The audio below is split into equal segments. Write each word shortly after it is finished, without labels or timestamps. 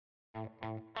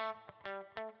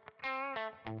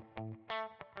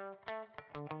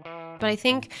But I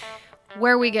think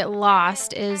where we get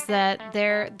lost is that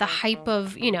the hype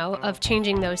of, of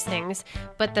changing those things,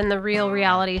 but then the real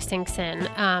reality sinks in.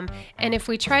 And if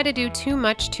we try to do too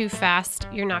much too fast,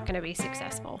 you're not going to be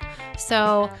successful.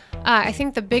 So I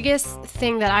think the biggest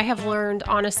thing that I have learned,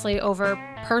 honestly, over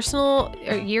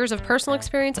years of personal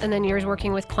experience and then years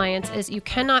working with clients is you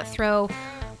cannot throw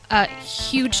a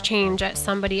huge change at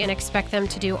somebody and expect them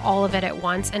to do all of it at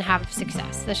once and have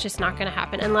success. That's just not going to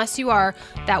happen unless you are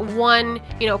that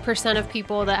 1% of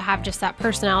people that have just that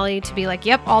personality to be like,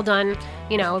 yep, all done,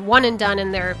 one and done,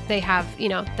 and they have,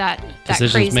 that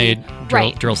decisions crazy,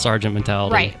 made, drill sergeant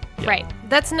mentality. Right, yeah. Right.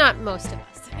 That's not most of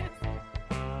us.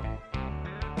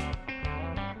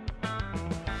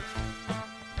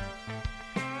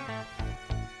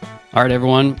 All right,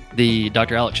 everyone. The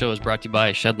Dr. Alex Show is brought to you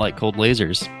by Shed Light Cold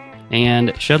Lasers.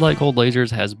 And Shed Light Cold Lasers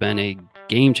has been a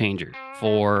game changer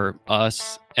for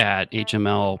us at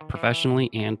HML professionally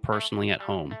and personally at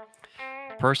home.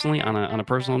 Personally, on a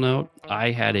personal note,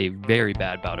 I had a very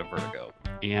bad bout of vertigo.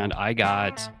 And I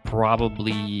got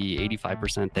probably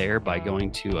 85% there by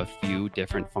going to a few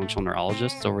different functional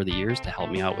neurologists over the years to help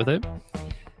me out with it.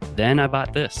 Then I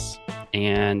bought this.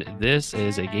 And this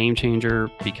is a game changer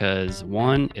because,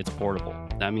 one, it's portable.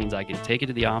 That means I can take it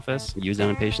to the office, use it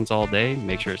on patients all day,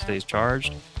 make sure it stays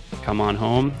charged, come on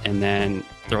home, and then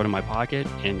throw it in my pocket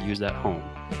and use that home.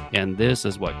 And this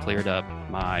is what cleared up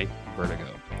my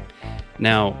vertigo.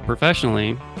 Now,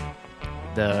 professionally,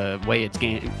 the way it's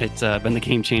been the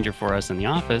game changer for us in the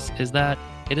office is that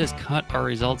it has cut our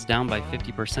results down by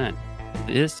 50%.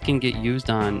 This can get used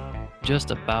on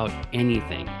just about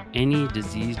anything, any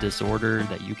disease disorder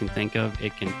that you can think of,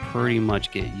 it can pretty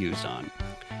much get used on.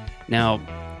 Now,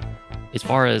 as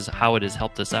far as how it has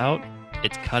helped us out,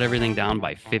 it's cut everything down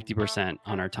by 50%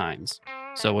 on our times.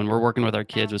 So when we're working with our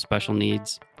kids with special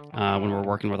needs, when we're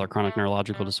working with our chronic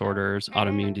neurological disorders,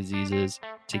 autoimmune diseases,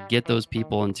 to get those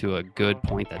people into a good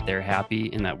point that they're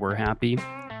happy and that we're happy,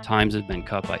 times have been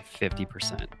cut by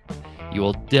 50%. You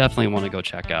will definitely want to go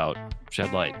check out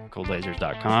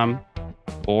shedlightcoldlasers.com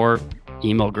or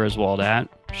email Griswold at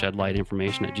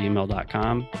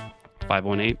shedlightinformation@gmail.com,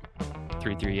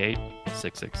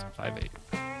 518-338-6658.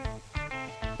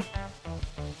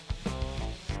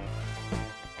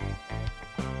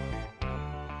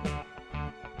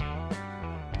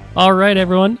 All right,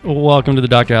 everyone. Welcome to the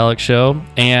Dr. Alex Show.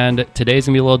 And today's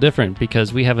going to be a little different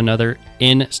because we have another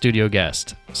in-studio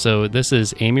guest. So this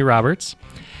is Amy Roberts.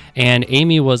 And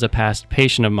Amy was a past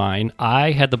patient of mine.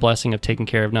 I had the blessing of taking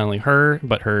care of not only her,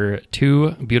 but her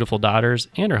two beautiful daughters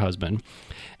and her husband.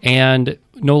 And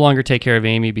no longer take care of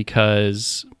Amy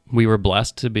because we were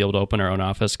blessed to be able to open our own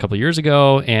office a couple of years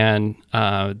ago, and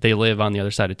they live on the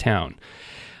other side of town.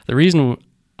 The reason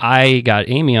I got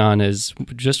Amy on is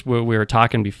just what we were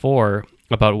talking before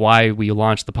about why we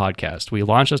launched the podcast. We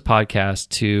launched this podcast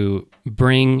to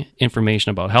bring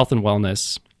information about health and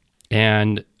wellness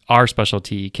and our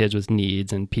specialty, kids with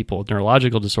needs and people with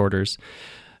neurological disorders,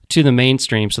 to the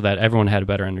mainstream so that everyone had a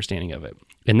better understanding of it.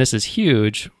 And this is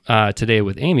huge today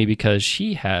with Amy because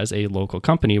she has a local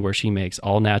company where she makes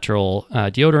all natural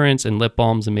deodorants and lip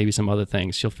balms and maybe some other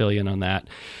things. She'll fill you in on that.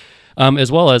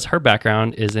 As well as her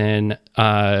background is in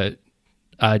diet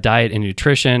and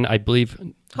nutrition, I believe.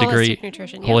 Holistic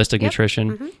nutrition. Holistic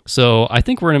nutrition. Mm-hmm. So I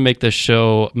think we're going to make this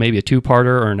show maybe a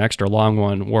two-parter or an extra long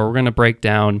one where we're going to break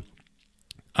down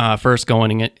first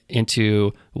going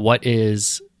into what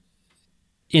is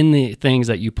in the things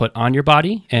that you put on your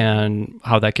body and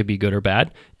how that could be good or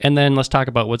bad. And then let's talk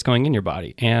about what's going in your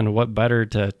body. And what better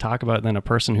to talk about than a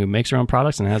person who makes her own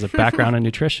products and has a background in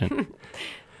nutrition.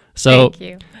 So thank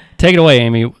you. Take it away,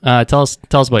 Amy. Tell us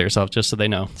about yourself, just so they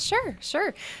know. Sure.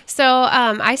 So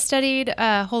I studied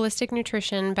holistic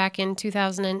nutrition back in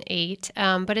 2008,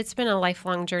 but it's been a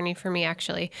lifelong journey for me,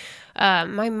 actually.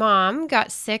 My mom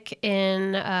got sick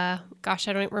in, I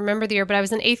don't remember the year, but I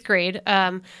was in 8th grade,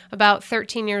 about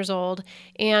 13 years old,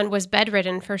 and was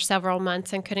bedridden for several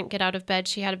months and couldn't get out of bed.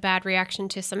 She had a bad reaction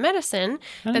to some medicine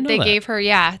that they gave her.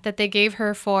 Yeah, that they gave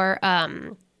her for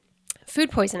food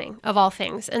poisoning, of all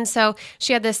things. And so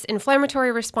she had this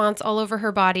inflammatory response all over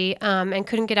her body and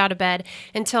couldn't get out of bed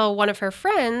until one of her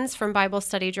friends from Bible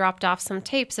study dropped off some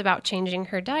tapes about changing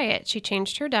her diet. She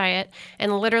changed her diet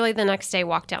and literally the next day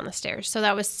walked down the stairs. So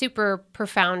that was super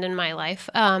profound in my life.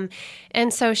 And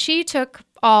so she took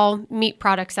all meat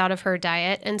products out of her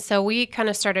diet. And so we kind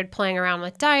of started playing around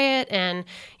with diet and,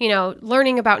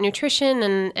 learning about nutrition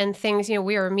and things.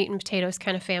 We are a meat and potatoes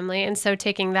kind of family. And so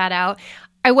taking that out,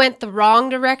 I went the wrong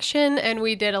direction and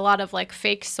we did a lot of like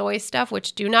fake soy stuff,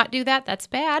 which do not do that. That's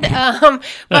bad.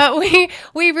 But we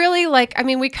really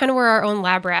we kind of were our own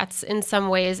lab rats in some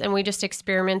ways, and we just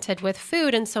experimented with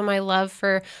food. And so my love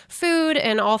for food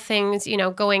and all things,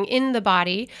 going in the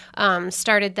body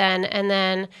started then. And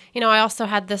then, I also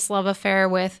had this love affair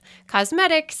with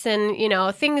cosmetics and,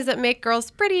 things that make girls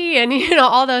pretty and,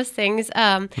 all those things.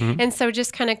 And so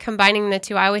just kind of combining the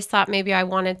two, I always thought maybe I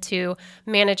wanted to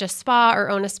manage a spa or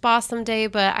own a spa someday,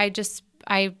 but I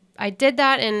did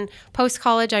that in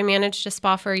post-college. I managed a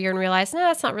spa for a year and realized, no,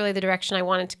 that's not really the direction I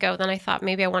wanted to go. Then I thought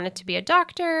maybe I wanted to be a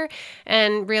doctor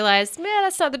and realized, man,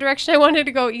 that's not the direction I wanted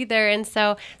to go either. And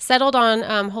so settled on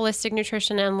holistic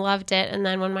nutrition and loved it. And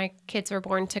then when my kids were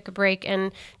born, took a break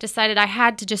and decided I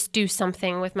had to just do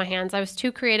something with my hands. I was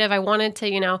too creative. I wanted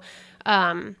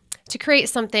to create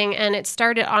something, and it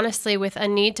started honestly with a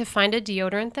need to find a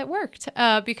deodorant that worked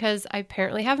because I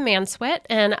apparently have man sweat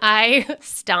and I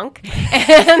stunk,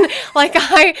 and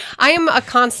I am a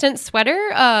constant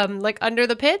sweater under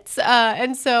the pits,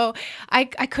 and so I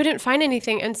couldn't find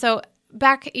anything. And so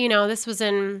back, this was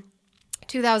in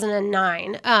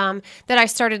 2009 that I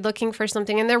started looking for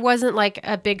something, and there wasn't like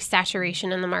a big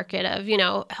saturation in the market of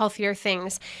healthier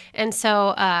things. And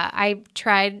so I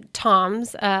tried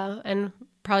Tom's and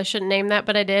probably shouldn't name that,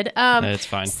 but I did. It's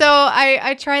fine. So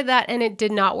I tried that and it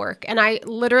did not work. And I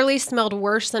literally smelled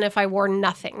worse than if I wore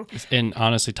nothing. And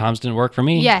honestly, Tom's didn't work for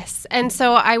me. Yes. And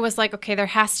so I was like, okay, there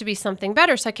has to be something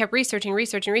better. So I kept researching.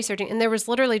 And there was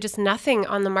literally just nothing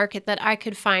on the market that I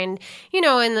could find,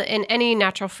 in any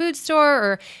natural food store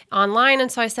or online.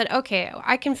 And so I said, okay,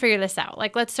 I can figure this out.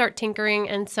 Let's start tinkering.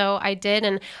 And so I did.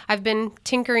 And I've been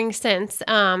tinkering since.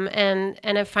 And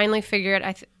I finally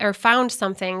found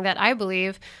something that I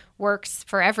believe works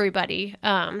for everybody.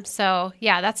 So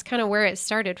yeah, that's kind of where it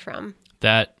started from.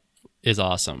 That is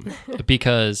awesome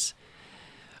because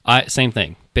same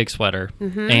thing, big sweater.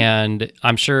 Mm-hmm. And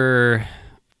I'm sure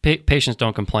patients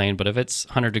don't complain, but if it's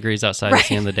 100 degrees outside at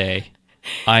the end of the day,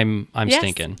 I'm yes.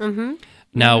 stinking. Mm-hmm.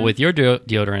 Now with your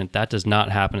deodorant, that does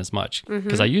not happen as much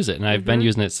because I use it and I've been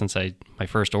using it since my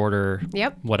first order,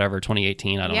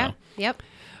 2018, I don't know. Yep.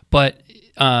 But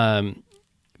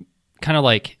kind of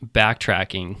like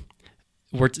backtracking,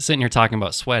 we're sitting here talking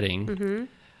about sweating. Mm-hmm.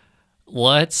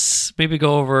 Let's maybe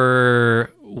go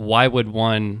over why would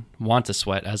one want to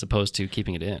sweat as opposed to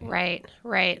keeping it in. Right.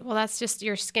 Well, that's just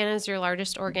your skin is your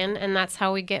largest organ, and that's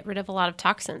how we get rid of a lot of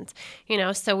toxins.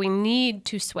 So we need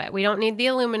to sweat. We don't need the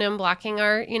aluminum blocking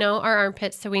our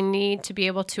armpits, so we need to be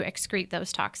able to excrete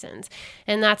those toxins.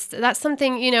 And that's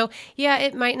something,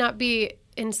 it might not be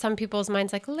in some people's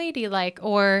minds like ladylike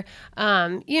or,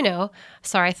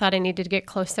 sorry, I thought I needed to get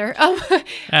closer.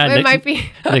 It might be.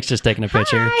 Nick's just taking a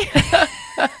picture.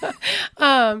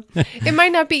 It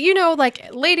might not be,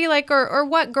 like ladylike or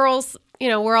what girls, we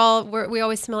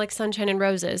always smell like sunshine and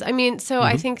roses. I mean, so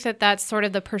I think that's sort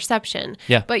of the perception.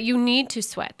 Yeah. But you need to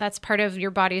sweat. That's part of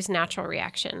your body's natural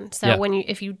reaction. So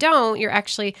if you don't, you're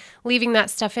actually leaving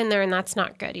that stuff in there, and that's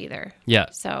not good either.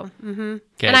 Yeah. So, and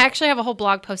I actually have a whole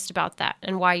blog post about that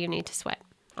and why you need to sweat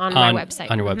on my website.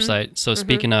 On your website. So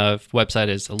speaking of, website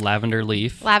is Lavender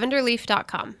Leaf.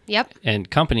 Lavenderleaf.com. Yep. And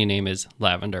company name is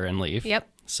Lavender and Leaf. Yep.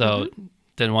 So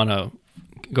didn't want to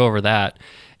go over that.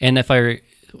 And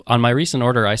on my recent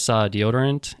order, I saw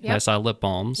deodorant, and I saw lip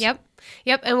balms.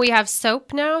 Yep, and we have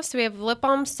soap now. So we have lip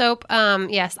balm, soap.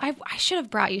 Yes, I should have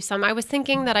brought you some. I was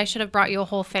thinking that I should have brought you a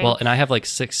whole thing. Well, and I have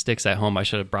 6 sticks at home. I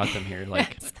should have brought them here.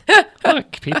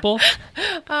 Look, people.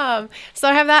 So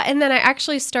I have that, and then I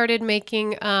actually started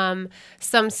making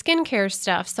some skincare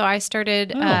stuff. So I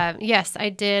started, yes, I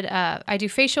did. I do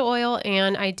facial oil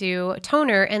and I do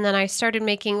toner, and then I started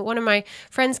making. One of my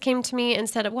friends came to me and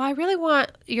said, "Well, I really want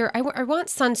I want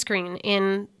sunscreen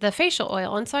in the facial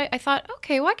oil," and so I thought,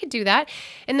 okay, well, I could do that.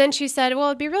 And then she said, "Well,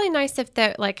 it'd be really nice if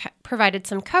that provided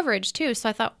some coverage too." So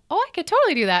I thought, oh, I could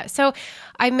totally do that. So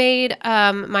I made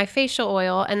my facial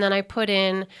oil, and then I put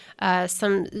in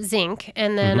some zinc,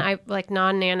 and then I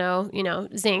non-nano,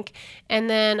 zinc. And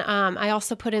then I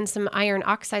also put in some iron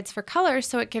oxides for color,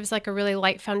 so it gives a really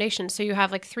light foundation. So you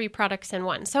have 3 products in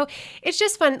one. So it's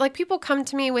just fun. People come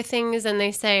to me with things and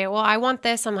they say, well, I want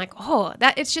this. I'm like, oh,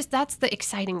 that's the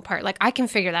exciting part. I can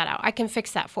figure that out. I can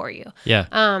fix that for you. Yeah.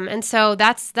 And so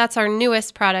that's our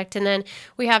newest product. And then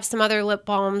we have some other lip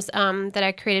balms that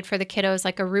I created for the kiddos,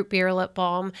 like a root beer lip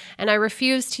balm. And I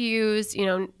refuse to use,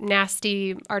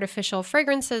 nasty artificial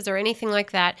fragrances or anything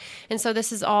like that. And so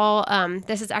this is all,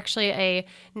 this is actually a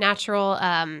natural,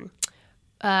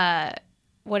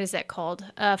 what is it called?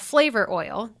 Flavor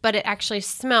oil, but it actually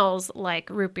smells like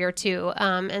root beer too.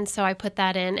 And so I put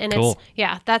that in, and Cool.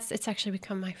 it's actually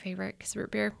become my favorite because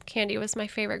root beer candy was my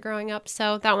favorite growing up.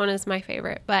 So that one is my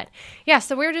favorite. But yeah,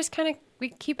 so we're just we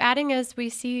keep adding as we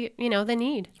see, the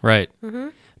need. Right.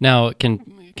 Now, can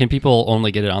people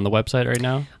only get it on the website right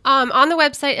now? On the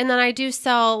website, and then I do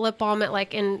sell lip balm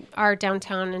at in our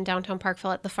downtown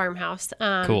Parkville at the farmhouse.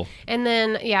 Cool. And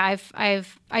then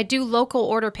I do local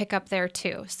order pickup there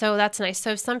too, so that's nice.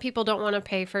 So if some people don't want to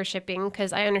pay for shipping,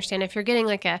 because I understand if you're getting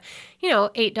like a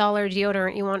 $8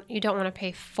 deodorant, you don't want to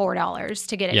pay $4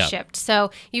 to get it shipped.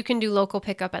 So you can do local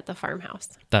pickup at the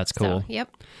farmhouse. That's cool. So,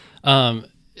 yep.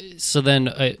 So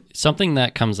then something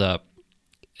that comes up,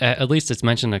 at least it's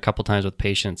mentioned a couple times with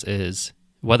patients, is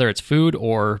whether it's food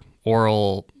or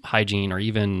oral hygiene or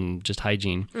even just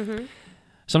hygiene,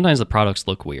 sometimes the products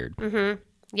look weird.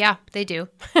 Yeah, they do.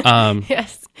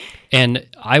 Yes. And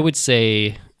I would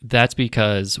say that's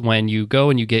because when you go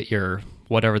and you get your,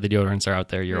 whatever the deodorants are out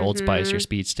there, your Old Spice, your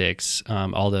Speed Sticks,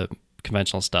 all the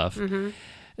conventional stuff,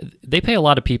 they pay a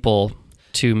lot of people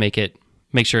to make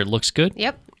sure it looks good.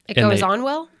 Yep. It goes on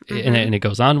well. And it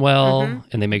goes on well,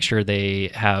 and they make sure they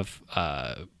have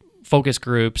focus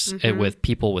groups with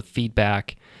people with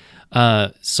feedback.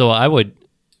 So I would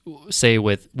say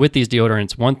with these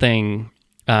deodorants, one thing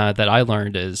that I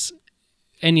learned is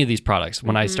any of these products,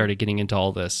 when I started getting into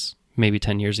all this maybe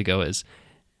 10 years ago, is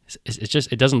it's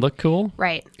just, it doesn't look cool.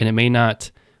 Right. And it may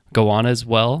not go on as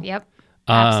well. Yep.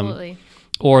 Absolutely.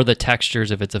 Or the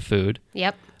textures if it's a food.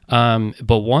 Yep.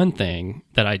 But one thing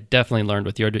that I definitely learned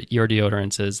with your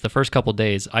deodorants is the first couple of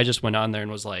days, I just went on there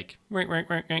and was like,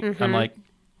 I'm like,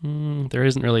 there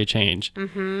isn't really a change.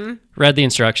 Read the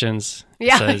instructions.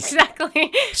 Yeah, says,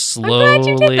 exactly.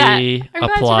 Slowly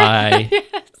apply.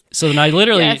 Yes. So then I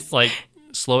literally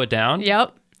slow it down.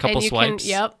 Yep. Couple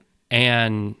swipes.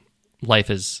 And life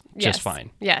is just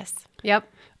fine. Yes. Yep.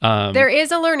 There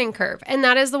is a learning curve, and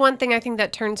that is the one thing I think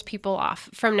that turns people off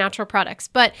from natural products.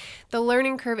 But the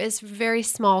learning curve is very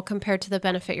small compared to the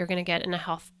benefit you're going to get in a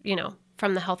health,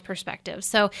 from the health perspective.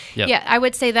 So yeah, I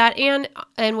would say that,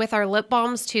 and with our lip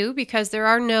balms too, because there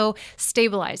are no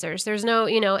stabilizers. There's no,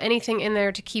 anything in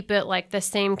there to keep it like the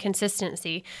same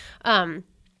consistency.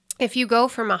 If you go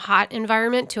from a hot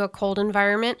environment to a cold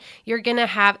environment, like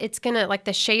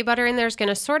the shea butter in there is going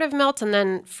to sort of melt and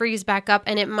then freeze back up,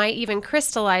 and it might even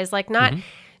crystallize, like not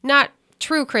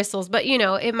true crystals, but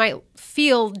it might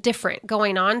feel different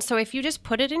going on. So if you just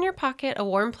put it in your pocket, a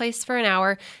warm place for an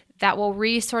hour, that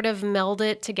will sort of meld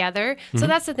it together. So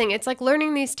that's the thing. It's like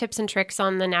learning these tips and tricks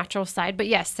on the natural side. But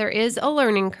yes, there is a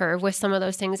learning curve with some of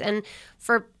those things. And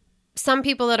for some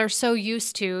people that are so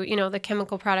used to, the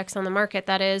chemical products on the market,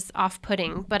 that is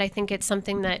off-putting. But I think it's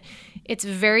something that it's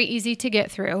very easy to get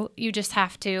through. You just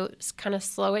have to kind of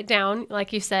slow it down,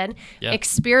 like you said,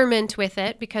 experiment with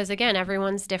it, because again,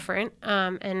 everyone's different,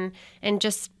 and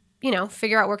just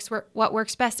figure out what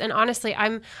works best. And honestly,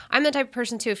 I'm the type of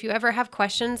person too. If you ever have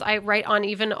questions, I write on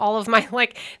even all of my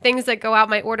things that go out,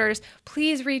 my orders.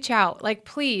 Please reach out.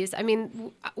 Please. I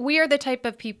mean, we are the type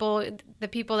of people, the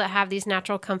people that have these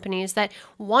natural companies that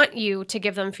want you to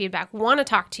give them feedback, want to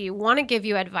talk to you, want to give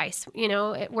you advice.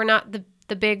 We're not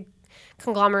the big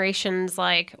conglomerations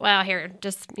here,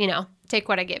 just take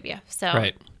what I give you. So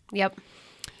right. Yep.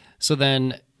 So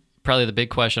then, probably the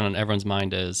big question on everyone's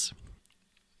mind is,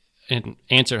 and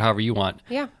answer it however you want.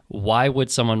 Yeah. Why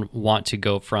would someone want to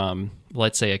go from,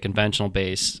 let's say, a conventional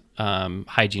based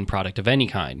hygiene product of any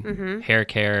kind, hair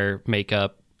care,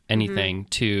 makeup, anything,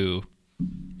 to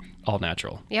all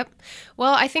natural? Yep.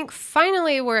 Well, I think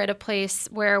finally we're at a place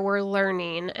where we're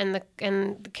learning, and the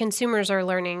consumers are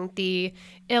learning the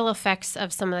ill effects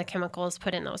of some of the chemicals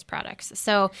put in those products.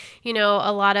 So,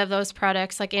 a lot of those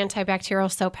products, like antibacterial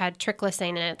soap, had triclosan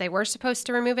in it. They were supposed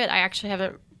to remove it. I actually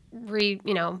haven't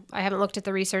I haven't looked at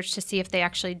the research to see if they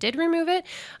actually did remove it.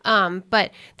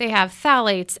 But they have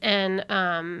phthalates and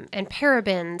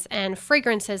parabens and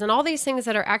fragrances and all these things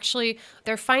that are actually,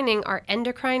 they're finding are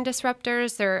endocrine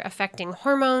disruptors. They're affecting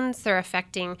hormones. They're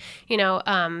affecting,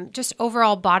 just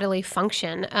overall bodily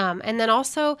function. And then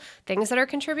also things that are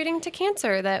contributing to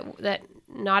cancer that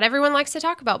not everyone likes to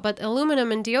talk about, but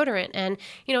aluminum and deodorant and,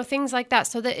 things like that.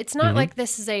 So that it's not like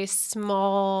this is a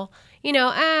small,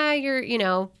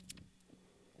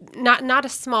 not a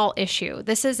small issue.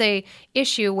 This is a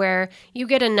issue where you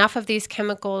get enough of these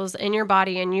chemicals in your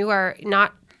body and you're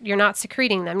not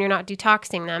secreting them, you're not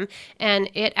detoxing them, and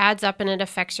it adds up and it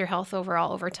affects your health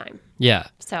overall over time. Yeah.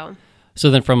 So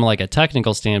then from a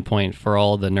technical standpoint, for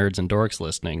all the nerds and dorks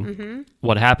listening,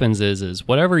 what happens is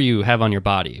whatever you have on your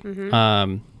body,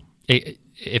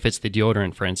 if it's the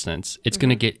deodorant, for instance, it's going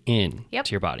to get in Yep.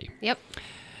 to your body. Yep.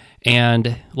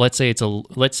 And let's say it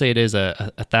is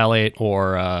a phthalate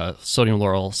or a sodium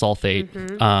lauryl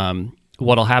sulfate.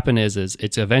 What'll happen is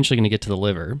it's eventually going to get to the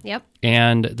liver. Yep.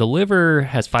 And the liver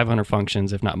has 500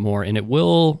 functions, if not more, and it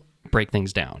will break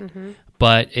things down.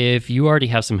 But if you already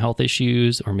have some health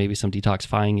issues or maybe some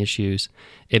detoxifying issues,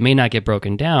 it may not get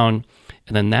broken down.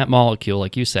 And then that molecule,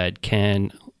 like you said,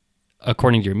 can,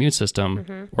 according to your immune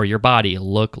system or your body,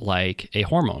 look like a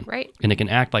hormone. Right. And it can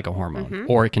act like a hormone,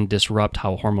 or it can disrupt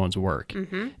how hormones work.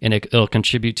 And it'll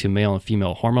contribute to male and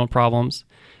female hormone problems.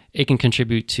 It can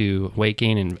contribute to weight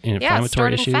gain and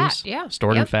inflammatory issues. Fat. Yeah.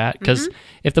 Stored in fat. Because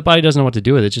if the body doesn't know what to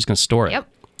do with it, it's just going to store it. Yep.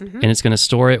 And it's going to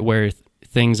store it where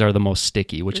things are the most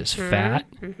sticky, which is fat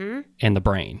and the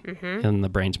brain. And the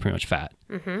brain's pretty much fat.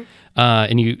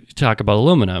 And you talk about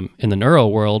aluminum. In the neuro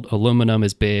world, aluminum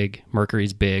is big,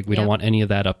 mercury's big. We don't want any of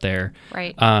that up there.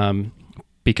 Right.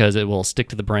 Because it will stick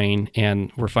to the brain.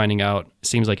 And we're finding out,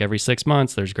 seems like every 6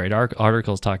 months, there's great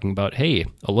articles talking about, hey,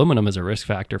 aluminum is a risk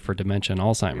factor for dementia and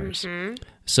Alzheimer's.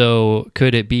 So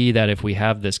could it be that if we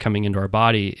have this coming into our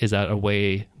body, is that a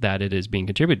way that it is being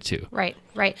contributed to? Right.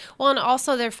 Well, and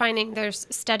also they're finding there's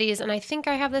studies, and I think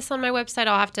I have this on my website.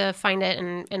 I'll have to find it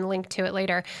and link to it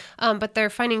later. But they're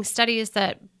finding studies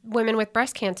that women with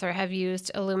breast cancer have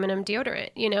used aluminum deodorant,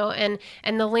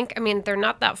 and the link, I mean, they're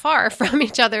not that far from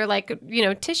each other, like,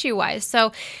 tissue wise.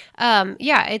 So,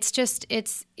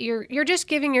 you're just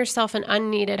giving yourself an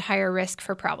unneeded higher risk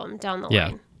for problem down the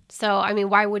line. So, I mean,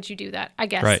 why would you do that? I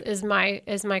guess is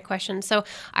my question. So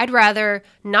I'd rather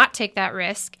not take that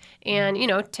risk and,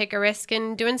 take a risk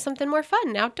in doing something more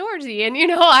fun, outdoorsy. And,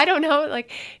 I don't know, like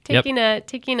taking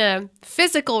a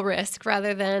physical risk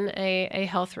rather than a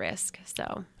health risk.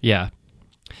 So. Yeah.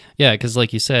 Because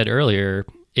like you said earlier,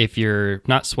 if you're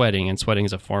not sweating, and sweating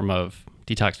is a form of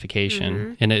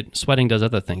detoxification, and sweating does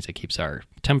other things. It keeps our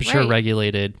temperature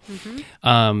regulated,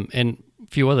 and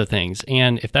few other things.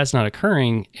 And if that's not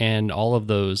occurring and all of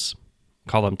those,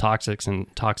 call them toxics and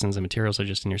toxins and materials, are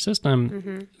just in your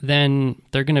system, then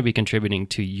they're going to be contributing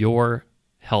to your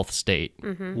health state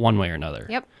one way or another.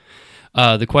 Yep.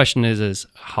 The question is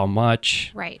how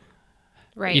much, right.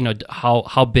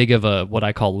 How big of a, what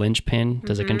I call linchpin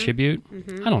does it contribute?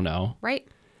 I don't know. Right.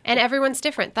 And everyone's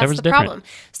different. That's the problem.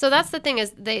 So that's the thing,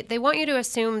 is they want you to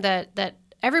assume that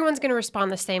everyone's going to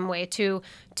respond the same way to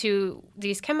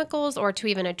these chemicals or to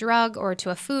even a drug or to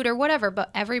a food or whatever,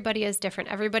 but everybody is different.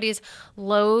 Everybody's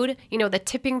load, the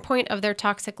tipping point of their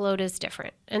toxic load is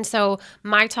different. And so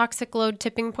my toxic load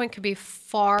tipping point could be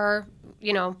far,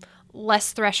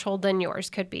 less threshold than yours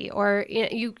could be. Or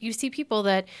you see people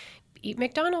that eat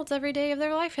McDonald's every day of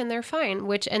their life and they're fine,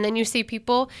 and then you see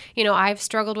people, I've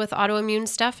struggled with autoimmune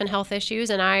stuff and health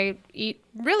issues and I eat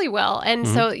really well. And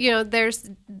so,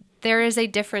 there is a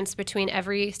difference between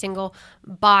every single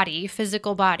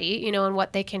physical body, and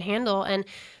what they can handle. And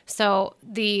so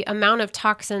the amount of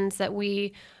toxins that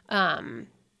we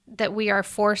are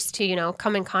forced to,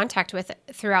 come in contact with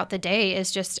throughout the day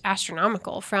is just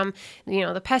astronomical, from,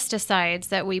 the pesticides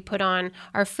that we put on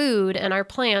our food and our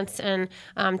plants, and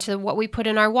to what we put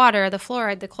in our water, the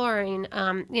fluoride, the chlorine,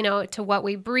 to what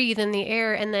we breathe in the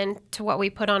air, and then to what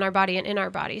we put on our body and in our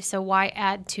body. So why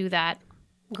add to that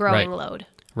growing load?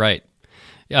 Right.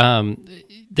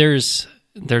 There's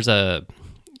a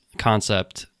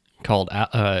concept called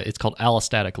it's called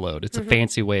allostatic load. It's a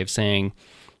fancy way of saying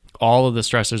all of the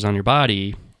stressors on your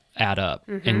body add up,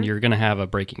 and you're going to have a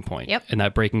breaking point. Yep. And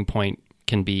that breaking point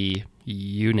can be,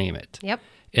 you name it. Yep.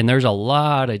 And there's a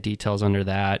lot of details under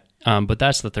that, but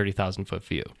that's the 30,000 foot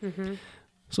view.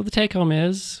 So the take home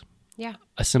is,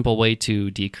 a simple way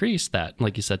to decrease that,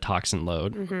 like you said, toxin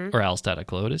load or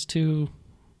allostatic load, is to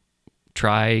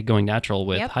try going natural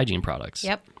with hygiene products.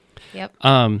 Yep.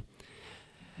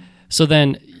 So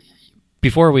then,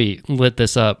 before we lit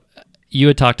this up, you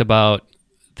had talked about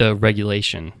the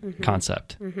regulation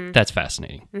concept. That's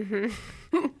fascinating.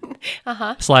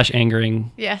 Slash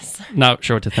angering. Yes. Not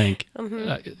sure what to think.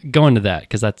 Go into that,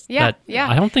 because that's I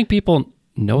don't think people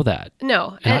know that.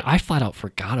 No. And I flat out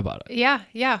forgot about it.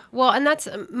 Yeah. Well, and that's,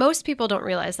 most people don't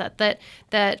realize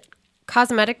that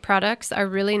cosmetic products are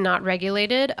really not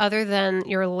regulated other than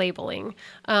your labeling,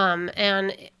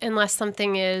 and unless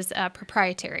something is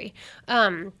proprietary.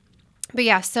 But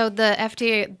yeah, so the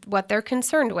FDA, what they're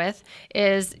concerned with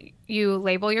is you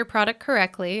label your product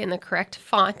correctly in the correct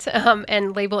font,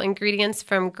 and label ingredients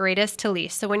from greatest to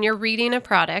least. So when you're reading a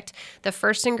product, the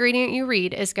first ingredient you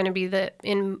read is going to be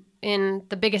in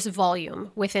the biggest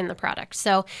volume within the product.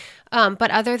 So,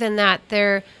 but other than that,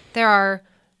 there are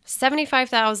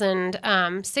 75,000,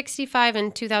 65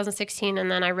 in 2016,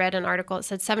 and then I read an article that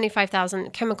said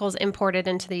 75,000 chemicals imported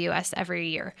into the U.S. every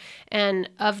year. And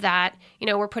of that,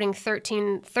 we're putting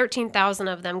 13,000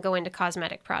 of them go into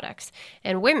cosmetic products.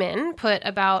 And women put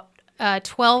about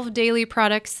 12 daily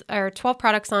products, or 12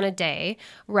 products on a day,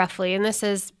 roughly. And this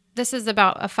is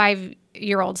about a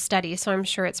 5-year-old study, so I'm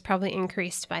sure it's probably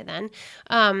increased by then.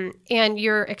 And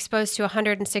you're exposed to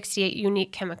 168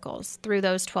 unique chemicals through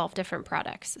those 12 different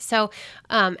products. So,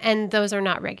 and those are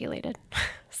not regulated.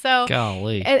 So,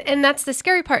 golly. And that's the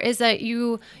scary part, is that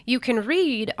you can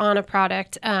read on a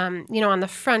product, on the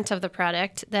front of the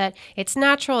product, that it's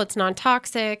natural, it's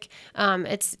non-toxic,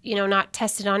 it's, not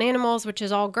tested on animals, which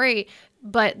is all great.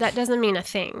 But that doesn't mean a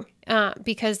thing,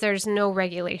 because there's no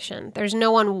regulation. There's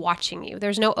no one watching you.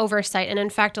 There's no oversight. And in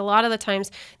fact, a lot of the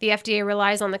times the FDA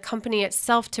relies on the company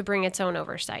itself to bring its own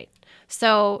oversight.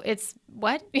 So it's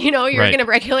what? You're going to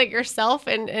regulate yourself?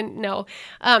 And no.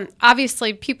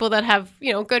 Obviously, people that have,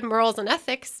 good morals and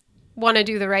ethics want to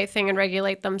do the right thing and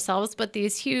regulate themselves. But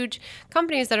these huge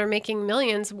companies that are making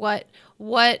millions, what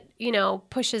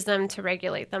pushes them to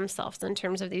regulate themselves in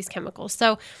terms of these chemicals?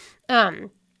 So,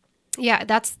 yeah,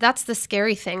 that's the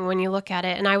scary thing when you look at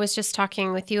it. And I was just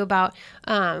talking with you about,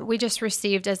 we just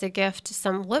received as a gift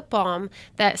some lip balm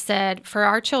that said, for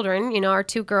our children, our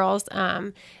 2 girls,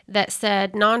 that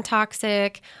said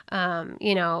non-toxic,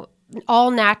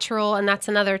 all natural, and that's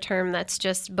another term that's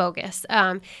just bogus.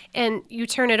 And you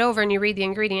turn it over and you read the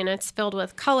ingredient, it's filled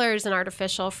with colors and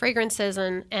artificial fragrances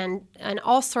and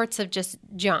all sorts of just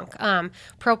junk.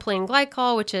 Propylene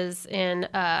glycol, which is in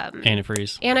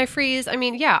antifreeze. I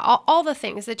mean, yeah, all the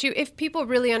things that if people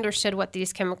really understood what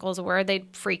these chemicals were,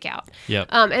 they'd freak out. Yep.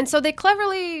 And so they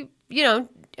cleverly,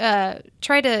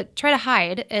 try to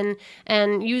hide and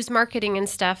use marketing and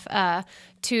stuff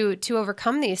to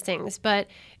overcome these things, but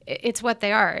it's what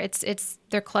they are.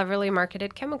 They're cleverly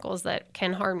marketed chemicals that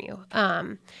can harm you.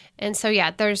 And so, yeah,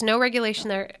 there's no regulation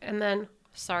there. And then,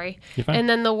 and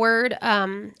then the word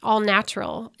all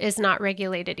natural is not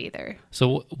regulated either.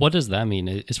 So what does that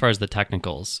mean as far as the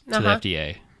technicals to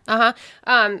the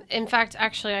FDA? In fact,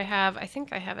 actually, I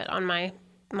think I have it on my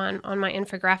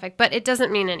infographic, but it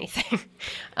doesn't mean anything.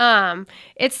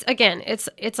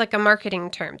 It's like a marketing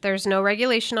term. There's no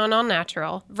regulation on all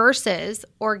natural versus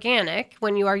organic.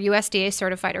 When you are USDA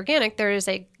certified organic, there is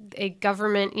a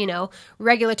government,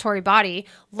 regulatory body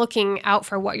looking out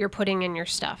for what you're putting in your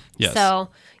stuff. Yes. So,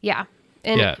 yeah.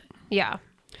 And yeah.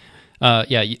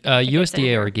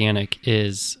 USDA organic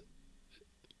is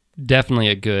definitely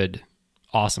a good,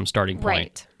 awesome starting point.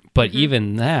 Right. But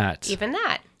even that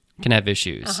can have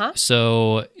issues.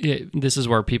 So this is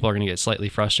where people are going to get slightly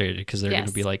frustrated, because they're going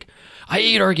to be like, I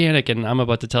eat organic. And I'm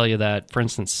about to tell you that, for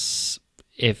instance,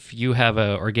 if you have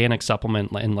an organic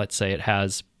supplement and let's say it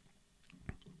has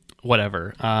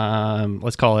whatever,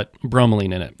 let's call it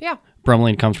bromelain in it. Yeah.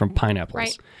 Bromelain comes from pineapples.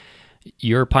 Right.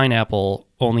 Your pineapple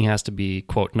only has to be,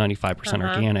 quote, 95%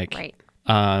 organic. Right.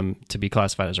 To be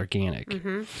classified as organic.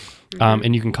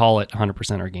 And you can call it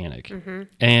 100% organic.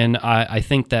 And I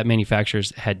think that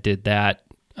manufacturers had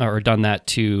done that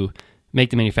to make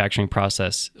the manufacturing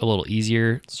process a little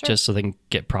easier, just so they can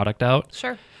get product out.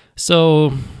 Sure.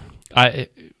 So I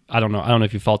don't know. I don't know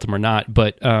if you fault them or not,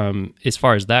 but as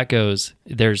far as that goes,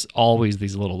 there's always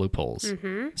these little loopholes.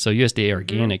 So USDA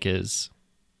organic is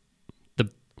the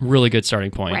really good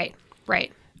starting point.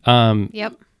 Right.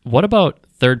 Yep. What about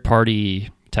third-party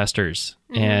testers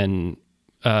and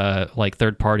like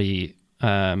third-party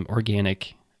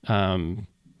organic, I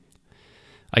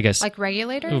guess, like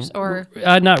regulators or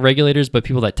not regulators, but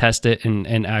people that test it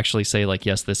and actually say like,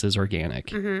 yes, this is organic.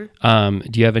 Do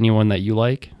you have anyone that you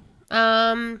like?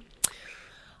 Honestly,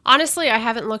 I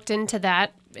haven't looked into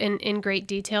that in great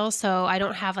detail, so I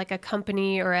don't have like a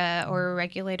company or a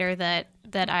regulator that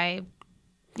I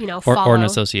follow. Or an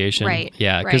association. Right.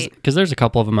 Yeah. Because there's a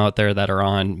couple of them out there that are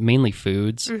on mainly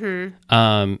foods.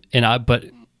 But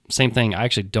same thing, I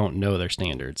actually don't know their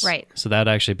standards. Right. So that'd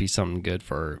actually be something good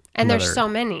for there's so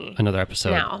many. Another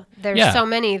episode. Now. There's so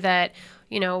many that,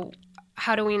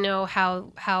 how do we know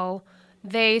how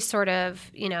they sort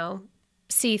of,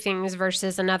 see things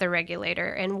versus another regulator,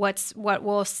 and what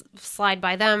will slide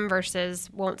by them versus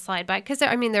won't slide by? Because,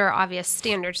 there are obvious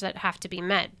standards that have to be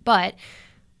met, but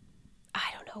I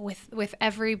don't know, with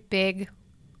every big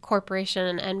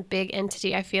corporation and big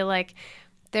entity, I feel like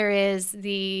there is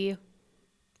the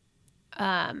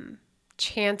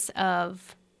chance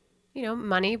of,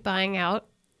 money buying out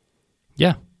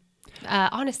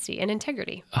honesty and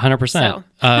integrity. 100%.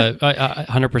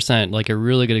 100%. Like a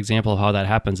really good example of how that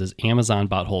happens is Amazon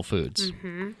bought Whole Foods.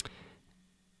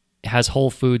 has Whole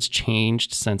Foods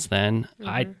changed since then?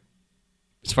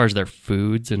 As far as their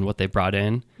foods and what they brought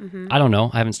in, I don't know.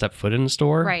 I haven't stepped foot in the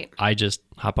store. Right. I just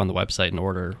hop on the website and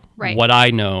order. Right. What I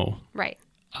know Right.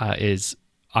 Is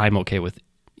I'm okay with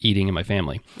eating in my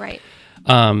family. Right.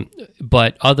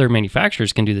 But other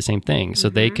manufacturers can do the same thing. So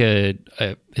they could,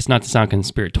 it's not to sound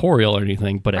conspiratorial or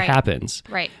anything, but it happens.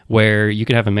 Right. Where you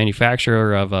can have a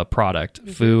manufacturer of a product,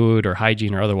 food or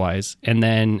hygiene or otherwise, and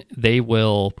then they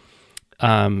will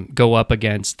go up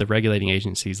against the regulating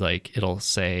agencies. Like it'll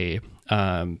say,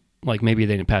 like maybe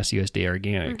they didn't pass USDA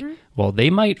organic. Well, they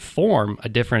might form a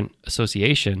different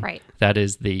association that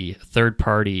is the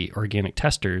third-party organic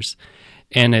testers.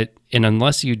 And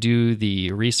unless you do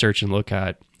the research and look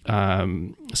at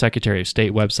Secretary of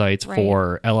State websites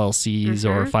for LLCs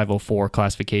or 504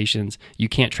 classifications, you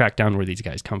can't track down where these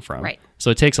guys come from. Right. So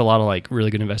it takes a lot of like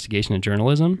really good investigation and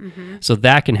journalism. So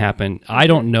that can happen. I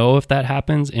don't know if that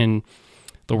happens in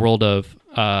the world of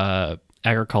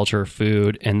agriculture,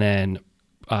 food, and then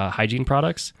hygiene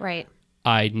products. Right.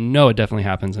 I know it definitely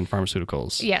happens in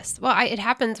pharmaceuticals. Yes. Well, it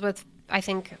happens with, I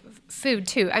think, food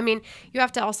too. I mean, you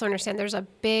have to also understand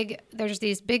there's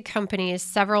these big companies,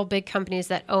 several big companies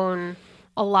that own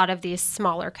a lot of these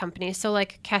smaller companies. So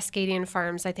like Cascadian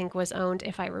Farms, I think was owned,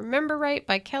 if I remember right,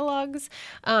 by Kellogg's.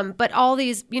 But all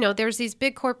these, there's these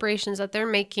big corporations that they're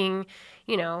making,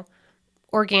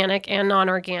 organic and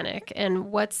non-organic. And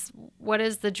what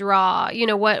is the draw?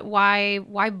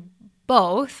 Why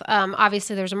both?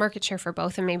 Obviously there's a market share for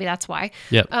both, and maybe that's why.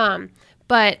 Yep.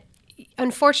 But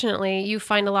unfortunately, you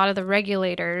find a lot of the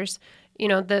regulators,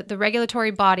 the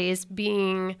regulatory bodies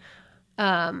being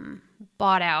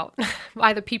bought out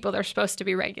by the people they're supposed to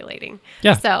be regulating.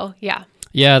 Yeah. So, yeah.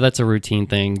 Yeah, that's a routine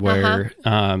thing where,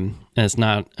 and it's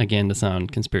not, again, to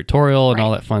sound conspiratorial and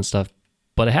all that fun stuff,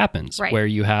 but it happens where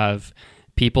you have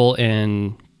people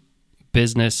in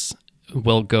business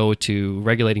will go to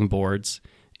regulating boards,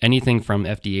 anything from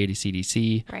FDA to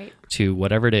CDC to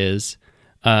whatever it is,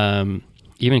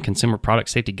 even Consumer Product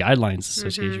Safety Guidelines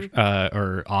Association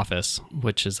or Office,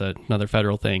 which is another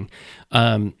federal thing.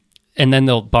 And then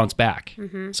they'll bounce back.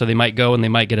 So they might go and they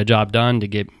might get a job done to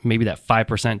get maybe that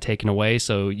 5% taken away.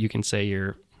 So you can say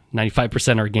your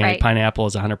 95% organic pineapple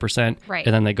is 100%,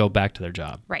 and then they go back to their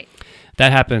job. Right.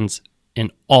 That happens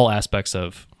in all aspects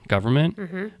of government.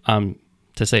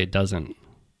 To say it doesn't,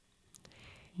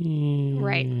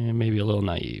 maybe a little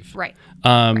naive. Right.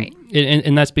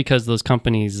 And that's because those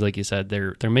companies, like you said,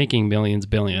 they're making millions,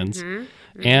 billions,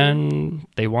 and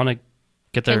they want to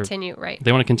get their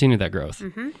They want to continue that growth.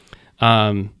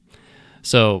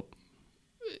 So,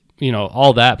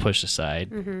 all that pushed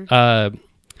aside,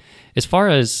 as far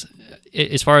as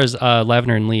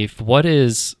lavender and leaf, what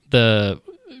is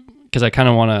because I kind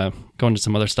of want to go into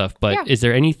some other stuff, but is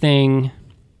there anything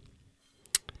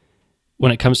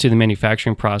when it comes to the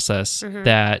manufacturing process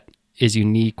that is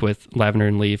unique with lavender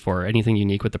and leaf, or anything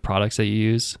unique with the products that you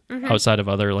use outside of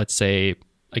other, let's say,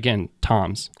 again,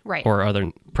 Tom's or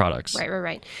other products?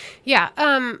 Right. Yeah.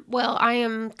 Well, I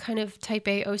am kind of type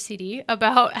A OCD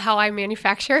about how I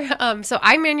manufacture. So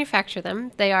I manufacture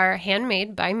them. They are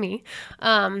handmade by me.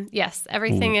 Yes,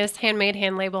 everything is handmade,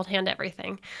 hand labeled, hand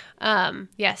everything.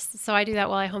 Yes. So I do that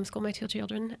while I homeschool my two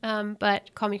children.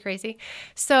 But call me crazy.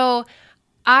 So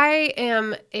I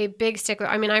am a big stickler.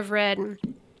 I mean, I read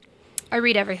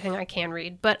everything I can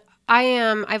read, but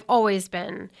I've always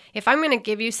been, if I'm going to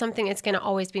give you something, it's going to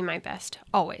always be my best.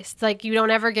 Always. Like, you don't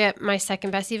ever get my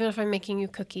second best, even if I'm making you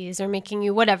cookies or making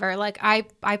you whatever. Like, I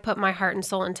put my heart and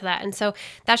soul into that. And so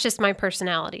that's just my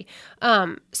personality.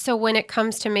 So when it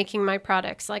comes to making my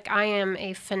products, like, I am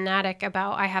a fanatic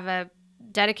about, I have a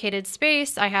dedicated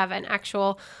space. I have an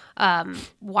actual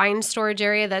wine storage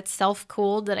area that's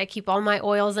self-cooled that I keep all my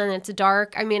oils in. It's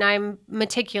dark. I mean, I'm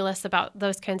meticulous about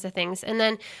those kinds of things. And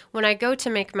then when I go to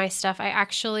make my stuff, I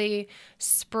actually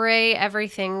spray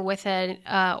everything with an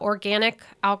organic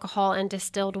alcohol and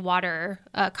distilled water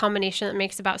combination that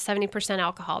makes about 70%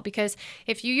 alcohol. Because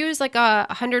if you use like a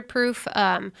 100 proof,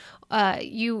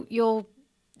 you'll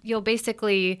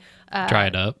basically dry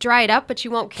it up, but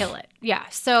you won't kill it. Yeah.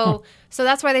 So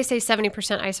that's why they say 70%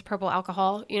 isopropyl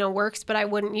alcohol, works, but I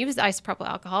wouldn't use isopropyl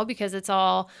alcohol because it's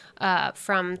all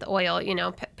from the oil,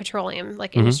 petroleum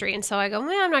industry. And so I go,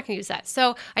 I'm not going to use that.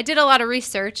 So I did a lot of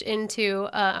research into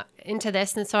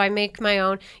this. And so I make my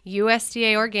own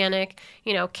USDA organic,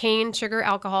 cane sugar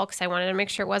alcohol, because I wanted to make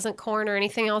sure it wasn't corn or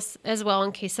anything else as well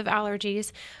in case of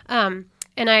allergies. And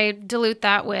I dilute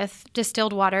that with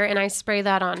distilled water, and I spray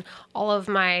that on all of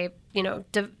my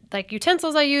like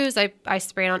utensils I use, I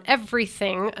spray it on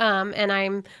everything. And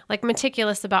I'm like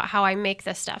meticulous about how I make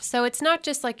this stuff. So it's not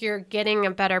just like you're getting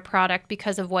a better product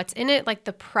because of what's in it. Like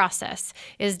the process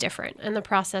is different. And the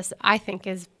process I think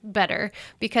is better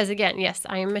because again, yes,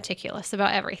 I am meticulous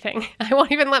about everything. I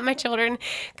won't even let my children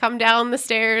come down the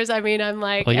stairs. I mean, I'm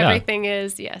like, everything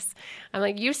is, yes. I'm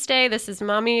like, you stay, this is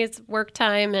mommy's work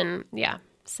time. And yeah,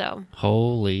 so.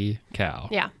 Holy cow.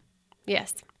 Yeah.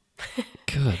 Yes.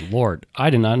 Good Lord.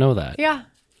 I did not know that. Yeah.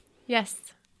 Yes.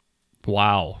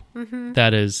 Wow.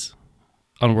 That is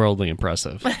unworldly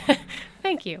impressive.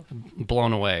 Thank you.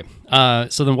 Blown away.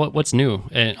 So then what's new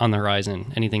on the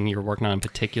horizon? Anything you're working on in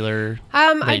particular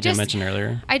that you didn't mention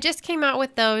earlier? I just came out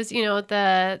with those,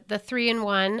 the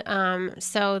 3-in-1.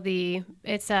 So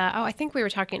I think we were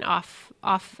talking off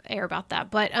air about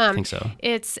that, but I think so.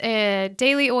 It's a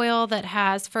daily oil that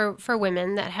has for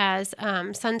women that has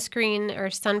sunscreen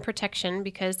or sun protection,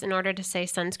 because in order to say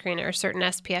sunscreen or a certain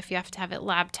SPF, you have to have it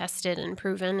lab tested and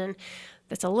proven, and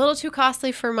that's a little too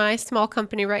costly for my small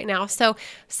company right now. So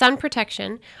sun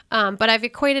protection, but I've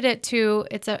equated it to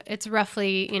it's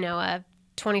roughly a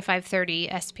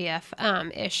 25-30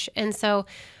 SPF ish, and so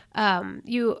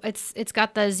it's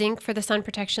got the zinc for the sun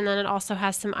protection, then it also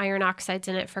has some iron oxides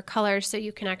in it for color, so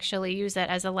you can actually use it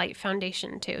as a light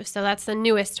foundation too. So that's the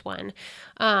newest one.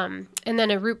 And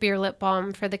then a root beer lip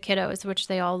balm for the kiddos, which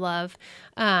they all love.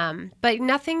 But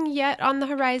nothing yet on the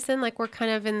horizon. Like we're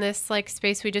kind of in this like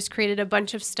space. We just created a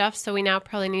bunch of stuff, so we now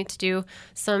probably need to do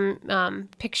some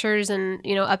pictures and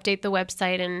update the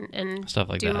website and stuff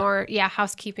like do that. More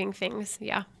housekeeping things.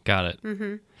 Yeah. Got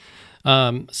it.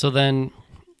 So then,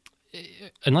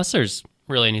 unless there's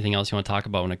really anything else you want to talk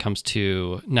about when it comes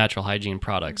to natural hygiene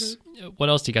products, what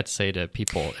else do you got to say to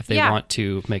people if they want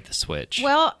to make the switch?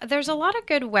 Well, there's a lot of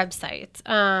good websites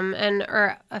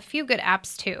or a few good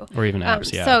apps too. Or even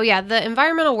apps, yeah. So the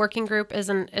Environmental Working Group is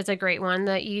a great one,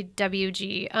 the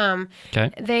EWG.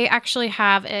 Okay. They actually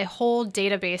have a whole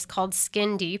database called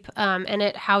Skin Deep, and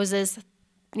it houses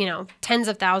tens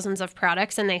of thousands of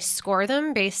products, and they score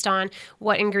them based on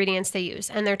what ingredients they use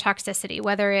and their toxicity,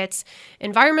 whether it's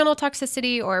environmental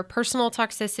toxicity or personal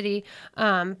toxicity.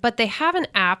 But they have an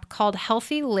app called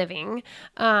Healthy Living,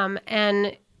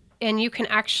 and you can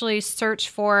actually search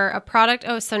for a product.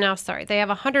 They have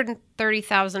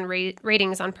 130,000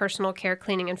 ratings on personal care,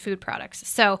 cleaning, and food products.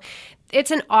 So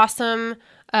it's an awesome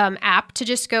app to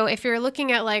just go, if you're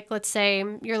looking at let's say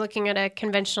you're looking at a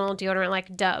conventional deodorant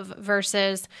like Dove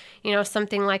versus,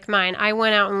 something like mine. I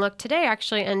went out and looked today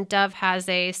actually, and Dove has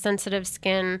a sensitive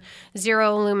skin,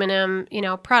 zero aluminum,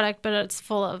 product, but it's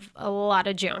full of a lot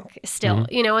of junk still,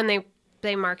 and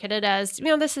they market it as,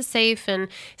 this is safe and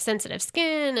sensitive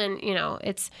skin, and,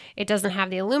 it doesn't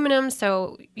have the aluminum.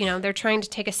 So, they're trying to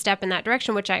take a step in that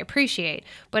direction, which I appreciate,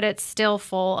 but it's still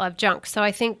full of junk. So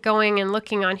I think going and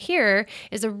looking on here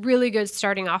is a really good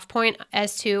starting off point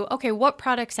as to, okay, what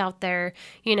products out there,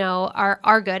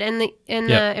 are good. And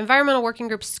the Environmental Working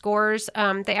Group scores,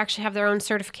 they actually have their own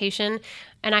certification,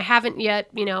 and I haven't yet,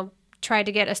 tried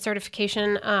to get a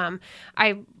certification.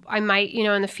 I might,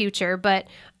 in the future, but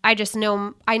I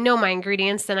know my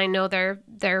ingredients, and I know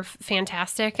they're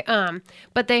fantastic.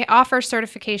 But they offer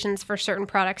certifications for certain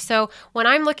products. So when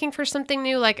I'm looking for something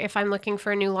new, like if I'm looking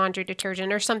for a new laundry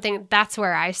detergent or something, that's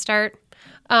where I start.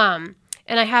 And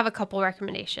I have a couple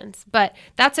recommendations, but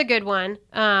that's a good one.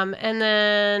 And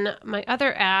then my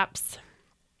other apps,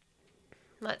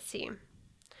 let's see.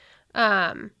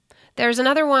 There's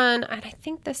another one, and I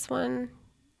think this one,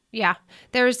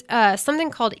 there's something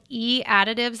called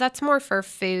E-Additives. That's more for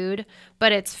food,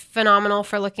 but it's phenomenal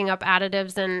for looking up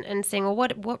additives and saying, well,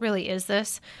 what really is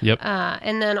this? Yep.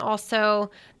 And then also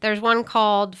there's one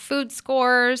called Food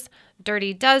Scores,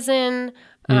 Dirty Dozen,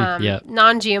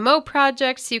 non-GMO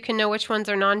projects. You can know which ones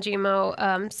are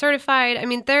non-GMO certified. I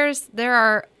mean, there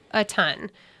are a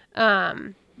ton.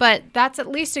 But that's at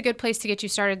least a good place to get you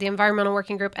started, the Environmental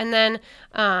Working Group. And then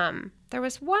there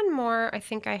was one more I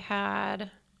think I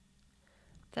had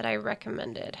that I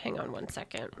recommended. Hang on one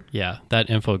second. Yeah, that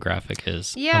infographic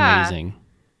is amazing.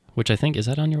 Which I think, is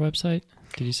that on your website?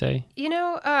 Did you say?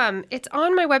 It's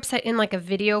on my website in like a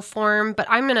video form, but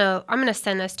I'm gonna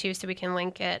send this to you so we can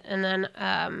link it, and then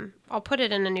I'll put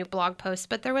it in a new blog post.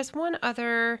 But there was one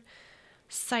other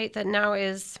site that now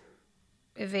is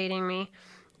evading me.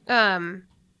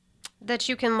 That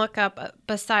you can look up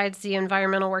besides the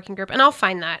Environmental Working Group, and I'll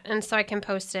find that, and so I can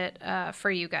post it for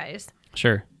you guys.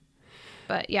 Sure.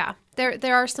 But yeah,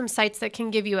 there are some sites that can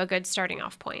give you a good starting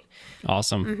off point.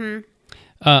 Awesome. Mm-hmm.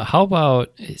 How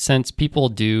about, since people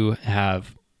do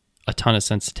have a ton of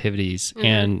sensitivities,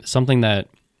 and something that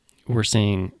we're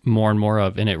seeing more and more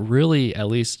of. And it really, at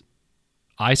least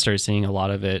I started seeing a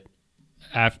lot of it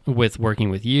with working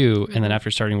with you. And then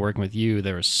after starting working with you,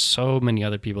 there were so many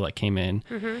other people that came in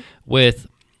with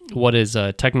what is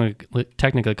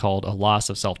technically called a loss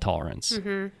of self-tolerance,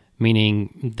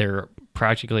 meaning they're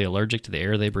practically allergic to the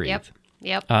air they breathe.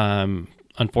 Yep.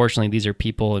 Unfortunately, these are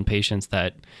people and patients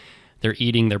that they're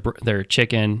eating their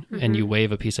chicken and you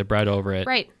wave a piece of bread over it,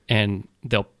 Right. and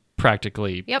they'll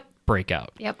practically break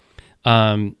out. Yep.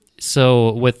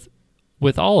 So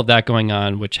with all of that going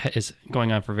on, which is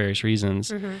going on for various reasons,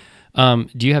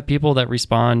 do you have people that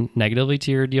respond negatively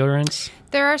to your deodorants?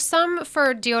 There are some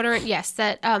for deodorant, yes,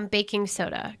 that baking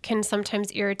soda can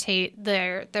sometimes irritate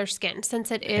their skin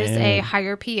since it is a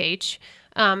higher pH.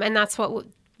 And that's what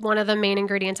one of the main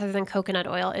ingredients other than coconut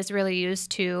oil is really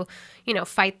used to,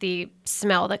 fight the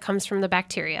smell that comes from the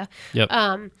bacteria. Yep.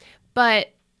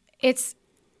 But it's,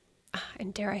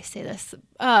 and dare I say this,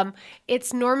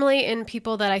 it's normally in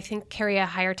people that I think carry a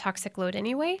higher toxic load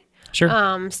anyway.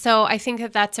 Sure. So I think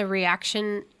that that's a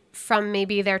reaction from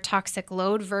maybe their toxic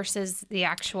load versus the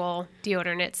actual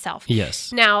deodorant itself.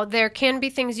 Yes. Now there can be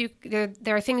things there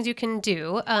are things you can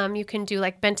do. You can do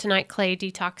like bentonite clay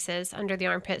detoxes under the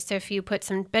armpit. So if you put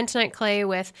some bentonite clay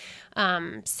with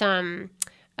some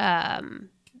oh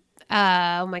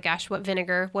my gosh, what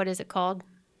vinegar? What is it called?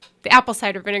 The apple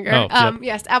cider vinegar. Oh, yep.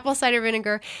 Yes, apple cider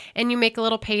vinegar. And you make a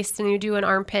little paste and you do an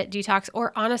armpit detox,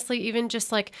 or honestly, even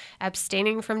just like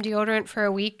abstaining from deodorant for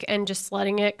a week and just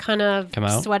letting it kind of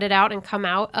sweat it out and come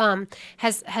out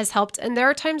has helped. And there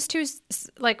are times too,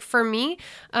 like for me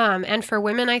and for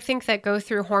women, I think that go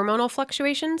through hormonal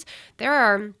fluctuations, there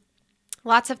are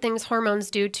lots of things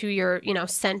hormones do to your,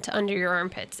 scent under your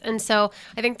armpits. And so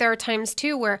I think there are times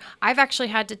too where I've actually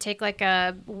had to take like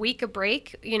a week of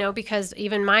break, because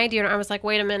even my deodorant, I was like,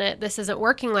 wait a minute, this isn't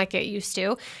working like it used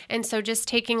to. And so just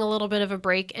taking a little bit of a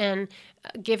break and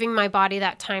giving my body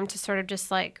that time to sort of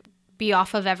just like be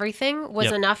off of everything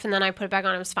was enough. And then I put it back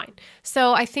on, it was fine.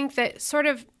 So I think that sort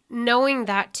of knowing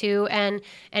that too and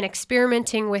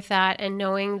experimenting with that and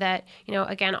knowing that,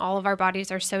 again, all of our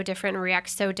bodies are so different and react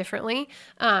so differently.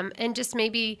 And just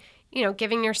maybe,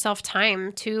 giving yourself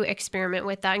time to experiment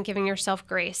with that and giving yourself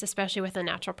grace, especially with a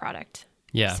natural product.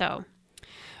 Yeah. So,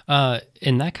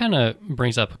 and that kind of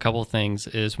brings up a couple of things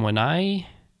is when I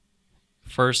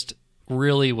first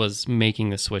really was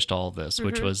making the switch to all of this,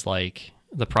 which was like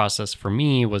the process for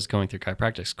me was going through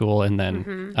chiropractic school and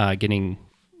then getting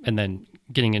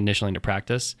initially into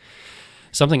practice.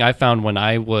 Something I found when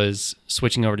I was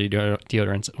switching over to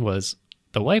deodorants was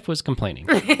the wife was complaining.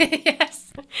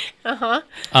 Yes.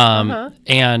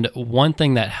 And one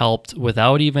thing that helped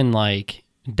without even like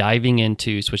diving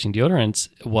into switching deodorants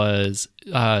was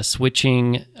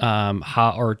switching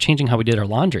changing how we did our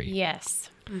laundry. Yes.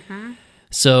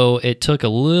 So it took a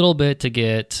little bit to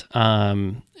get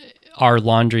our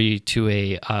laundry to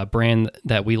a brand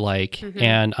that we like,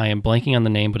 and I am blanking on the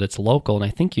name, but it's local, and I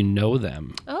think you know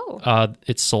them. Oh.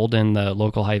 It's sold in the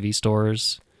local Hy-Vee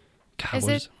stores. God,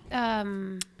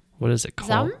 what is it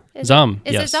called? Zum?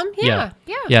 Yes. Is it Zum? Yeah.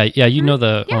 Yeah. You know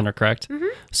the owner, correct?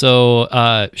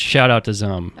 So shout out to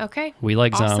Zum. Okay. We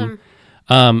like awesome.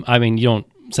 Zum. I mean,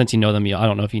 since you know them, I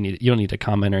don't know if you don't need to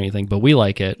comment or anything, but we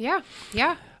like it. Yeah.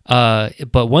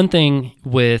 But one thing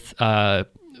with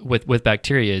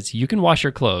bacteria is you can wash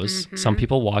your clothes. Some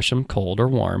people wash them cold or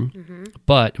warm,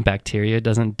 but bacteria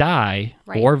doesn't die,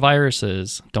 or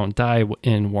viruses don't die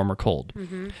in warm or cold.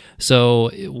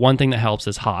 So one thing that helps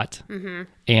is hot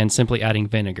and simply adding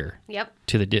vinegar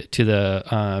to the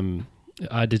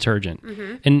detergent.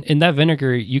 And that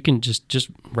vinegar, you can just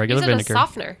regular vinegar. Use it as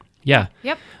softener. Yeah.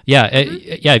 Yep. Yeah.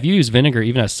 If you use vinegar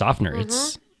even as softener,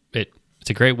 it's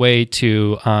a great way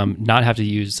to not have to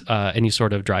use any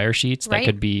sort of dryer sheets that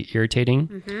could be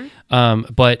irritating.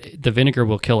 But the vinegar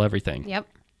will kill everything. Yep.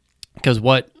 Because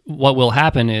what will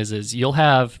happen is you'll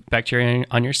have bacteria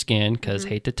on your skin, because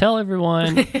hate to tell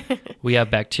everyone, we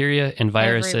have bacteria and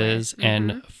viruses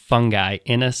and fungi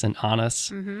in us and on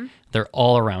us. They're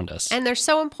all around us. And they're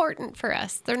so important for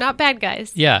us. They're not bad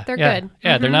guys. Yeah. They're good.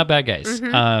 Yeah, they're not bad guys.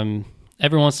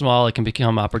 Every once in a while, it can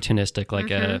become opportunistic,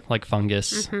 like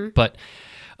fungus. But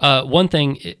one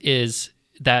thing is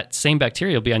that same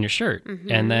bacteria will be on your shirt,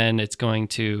 and then it's going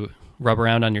to rub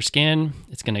around on your skin.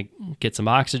 It's going to get some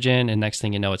oxygen, and next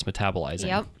thing you know, it's metabolizing.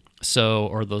 Yep. So,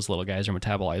 or those little guys are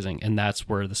metabolizing, and that's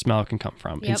where the smell can come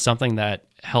from. And something that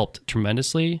helped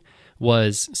tremendously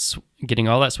was getting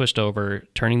all that switched over,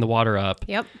 turning the water up.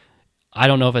 Yep. I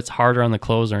don't know if it's harder on the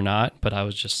clothes or not, but I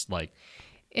was just like,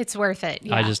 it's worth it.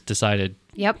 Yeah. I just decided,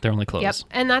 Yep. They're only clothes. Yep.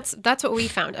 And that's what we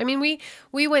found. I mean,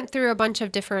 we went through a bunch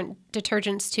of different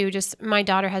detergents too. Just my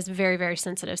daughter has very, very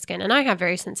sensitive skin, and I have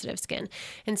very sensitive skin.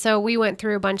 And so we went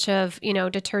through a bunch of,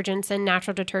 detergents and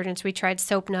natural detergents. We tried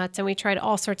soap nuts and we tried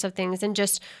all sorts of things, and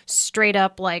just straight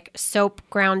up like soap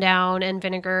ground down and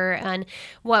vinegar. And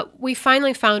what we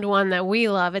finally found one that we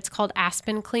love, it's called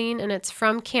Aspen Clean, and it's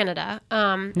from Canada.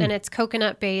 And it's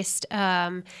coconut based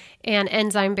and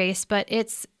enzyme based, but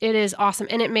it is awesome.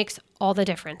 And it makes all the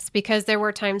difference, because there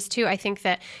were times too, I think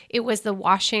that it was the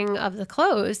washing of the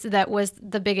clothes that was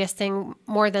the biggest thing,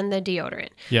 more than the deodorant.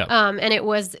 Yeah. And it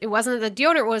wasn't that the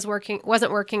deodorant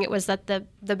wasn't working. It was that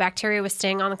the bacteria was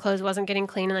staying on the clothes, wasn't getting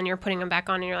clean, and then you're putting them back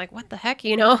on and you're like, what the heck,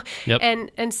 Yep.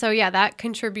 And so, yeah, that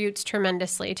contributes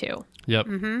tremendously too. Yep.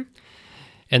 Mm-hmm.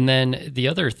 And then the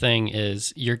other thing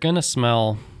is you're going to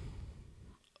smell,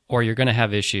 or you're going to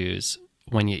have issues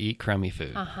when you eat crummy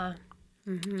food,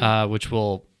 which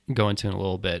we'll go into in a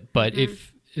little bit. But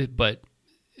but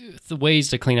the ways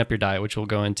to clean up your diet, which we'll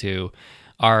go into,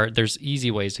 there's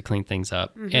easy ways to clean things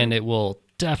up, and it will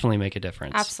definitely make a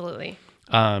difference. Absolutely.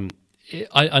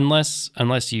 Unless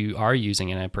you are using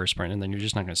antiperspirant, and then you're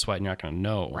just not going to sweat and you're not going to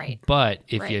know. Right. But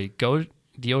if you go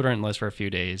deodorant-less for a few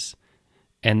days,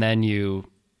 and then you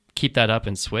keep that up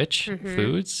and switch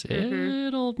foods,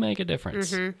 it'll make a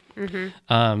difference.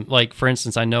 Like, for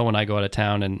instance, I know when I go out of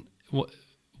town, and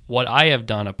what I have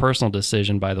done, a personal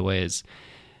decision, by the way, is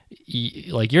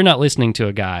like, you're not listening to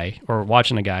a guy or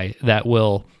watching a guy that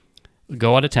will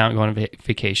go out of town, go on a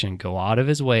vacation, go out of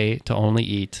his way to only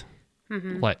eat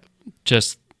like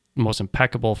just most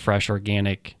impeccable, fresh,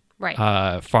 organic,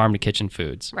 farm to kitchen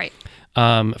foods. Right.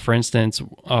 For instance,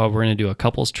 we're going to do a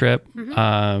couples trip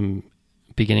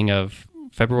beginning of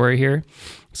February here.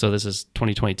 So this is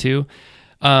 2022.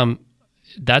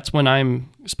 That's when I'm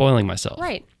spoiling myself.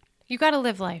 Not You got to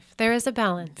live life. There is a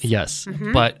balance. Yes.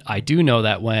 But I do know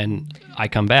that when I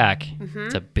come back,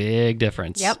 it's a big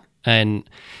difference. Yep. And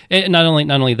not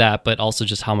only that, but also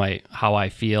just how I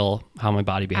feel, how my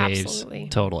body behaves. Absolutely.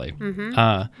 Totally.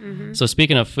 So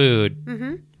speaking of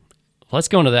food, let's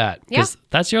go into that, because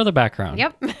that's your other background.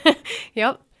 Yep.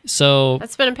 Yep. So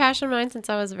that's been a passion of mine since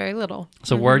I was very little.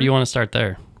 So where do you want to start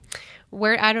there?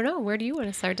 I don't know. Where do you want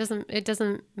to start? It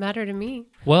doesn't matter to me.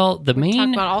 Well, we talk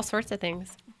about all sorts of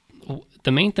things.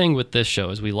 The main thing with this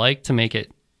show is we like to make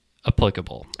it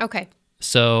applicable. Okay.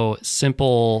 So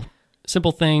simple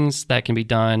things that can be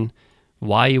done,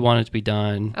 why you want it to be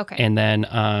done. Okay. And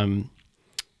then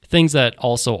things that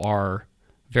also are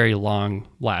very long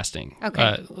lasting.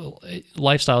 Okay.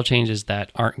 Lifestyle changes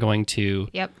that aren't going to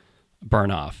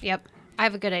burn off. Yep. I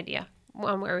have a good idea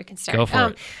on where we can start. Go for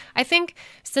it. I think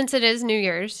since it is New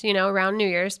Year's, around New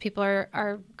Year's, people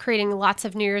are creating lots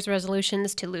of New Year's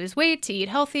resolutions to lose weight, to eat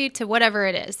healthy, to whatever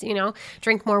it is,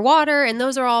 drink more water. And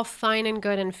those are all fine and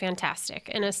good and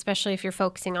fantastic. And especially if you're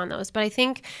focusing on those. But I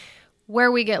think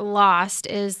where we get lost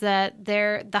is that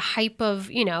they're the hype of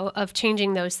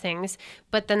changing those things,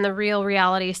 but then the real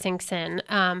reality sinks in.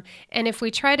 And if we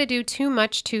try to do too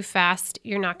much too fast,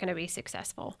 you're not going to be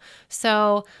successful.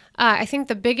 So I think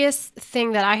the biggest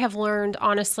thing that I have learned,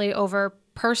 honestly, over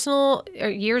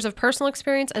years of personal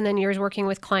experience and then years working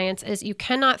with clients is you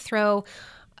cannot throw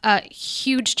a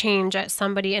huge change at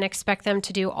somebody and expect them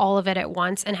to do all of it at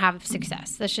once and have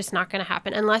success. That's just not going to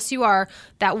happen unless you are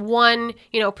that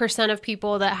 1% of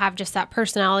people that have just that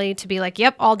personality to be like,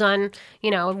 yep, all done,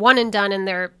 one and done, and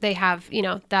they have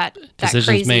that decisions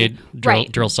crazy, made,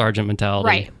 drill sergeant mentality.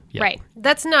 Right. Yeah. Right.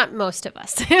 That's not most of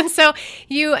us. And so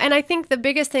and I think the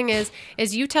biggest thing is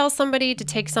you tell somebody to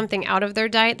take something out of their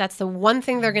diet, that's the one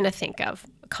thing they're going to think of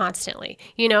constantly,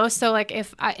 So like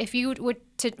if you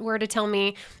were to tell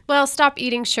me, well, stop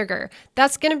eating sugar,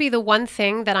 that's going to be the one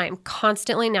thing that I'm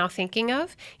constantly now thinking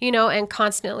of, and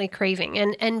constantly craving.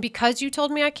 And because you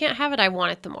told me I can't have it, I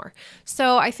want it the more.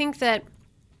 So I think that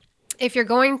if you're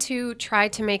going to try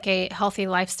to make a healthy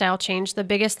lifestyle change, the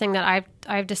biggest thing that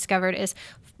I've discovered is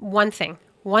one thing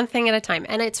at a time.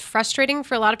 And it's frustrating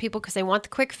for a lot of people because they want the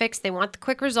quick fix, they want the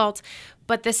quick results,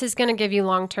 but this is going to give you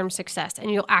long-term success and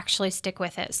you'll actually stick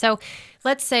with it. So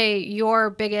let's say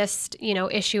your biggest,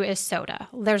 issue is soda.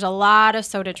 There's a lot of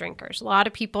soda drinkers, a lot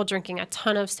of people drinking a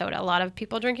ton of soda, a lot of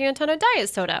people drinking a ton of diet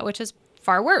soda, which is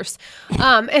far worse.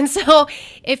 And so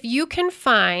if you can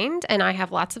find, and I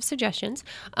have lots of suggestions,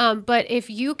 but if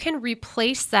you can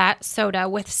replace that soda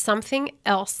with something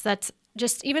else that's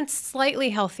just even slightly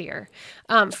healthier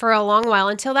for a long while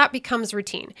until that becomes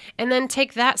routine. And then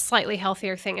take that slightly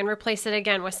healthier thing and replace it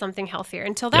again with something healthier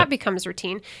until that becomes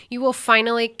routine. You will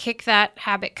finally kick that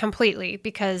habit completely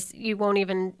because you won't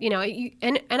even,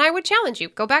 and I would challenge you,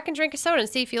 go back and drink a soda and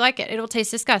see if you like it. It'll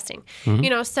taste disgusting.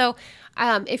 So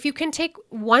if you can take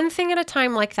one thing at a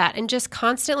time like that and just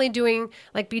constantly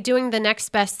be doing the next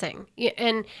best thing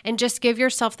and just give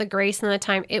yourself the grace and the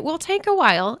time, it will take a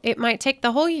while. It might take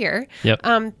the whole year,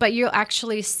 but you'll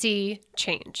actually see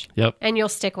change and you'll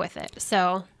stick with it.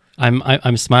 So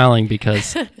I'm smiling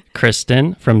because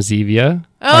Kristen from Zevia,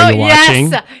 are you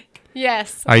watching?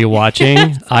 Yes. Are you watching?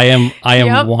 I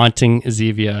am wanting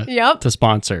Zevia to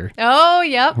sponsor. Oh,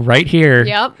 yep. Right here.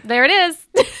 Yep. There it is.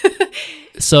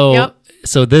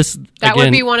 So this that again,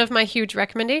 would be one of my huge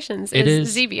recommendations.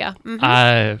 Is Zevia.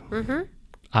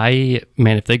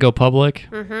 If they go public,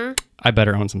 I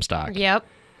better own some stock. Yep.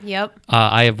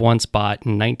 I have one spot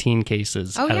in 19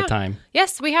 cases at a time.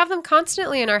 Yes, we have them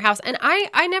constantly in our house. And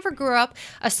I never grew up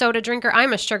a soda drinker.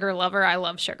 I'm a sugar lover. I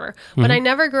love sugar. But I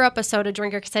never grew up a soda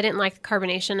drinker because I didn't like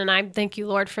carbonation. And I thank you,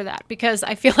 Lord, for that, because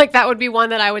I feel like that would be one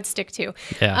that I would stick to.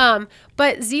 Yeah.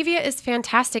 But Zevia is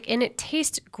fantastic and it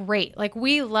tastes great. Like,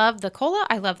 we love the cola.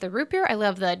 I love the root beer. I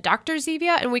love the Dr.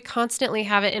 Zevia. And we constantly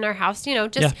have it in our house,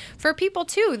 for people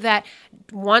too that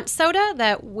want soda,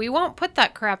 that we won't put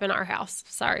that crap in our house.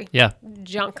 Sorry. Yeah.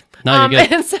 Junk. No, you're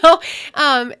good. And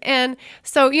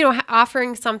so,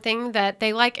 offering something that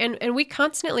they like, and we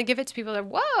constantly give it to people that,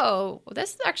 whoa,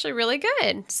 this is actually really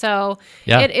good. So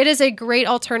it is a great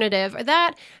alternative.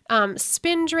 That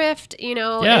Spindrift,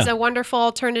 is a wonderful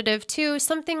alternative too.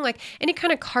 Something like any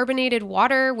kind of carbonated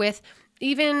water with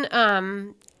even,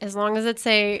 as long as it's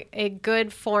a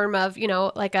good form of,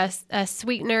 like a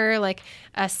sweetener, like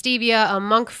a stevia, a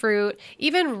monk fruit,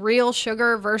 even real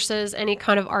sugar versus any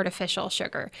kind of artificial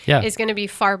sugar is going to be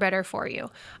far better for you.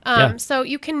 So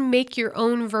you can make your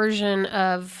own version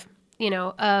of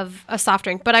a soft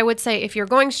drink. But I would say if you're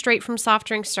going straight from soft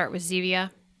drink, start with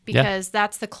Zevia, because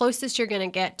that's the closest you're going to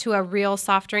get to a real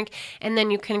soft drink. And then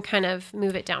you can kind of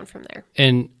move it down from there.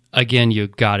 And again, you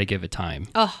got to give it time.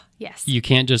 Oh, yes. You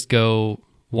can't just go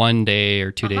 1 day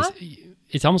or 2 days.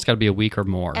 It's almost got to be a week or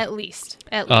more. At least.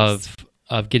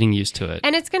 Of getting used to it.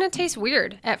 And it's going to taste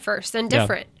weird at first and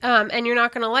different. And you're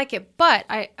not going to like it. But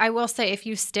I will say, if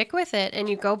you stick with it and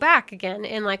you go back again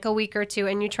in like a week or two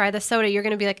and you try the soda, you're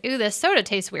going to be like, ooh, this soda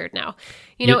tastes weird now.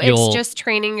 It's just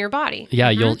training your body. Yeah,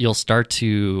 you'll start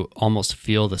to almost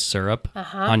feel the syrup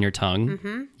on your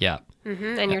tongue. Yeah.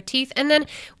 And your teeth. And then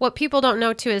what people don't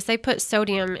know too is they put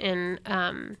sodium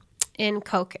in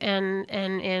Coke and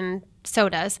in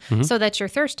sodas so that you're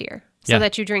thirstier, so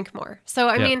that you drink more. So,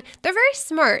 I mean, they're very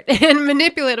smart and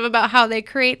manipulative about how they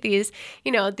create these,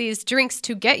 these drinks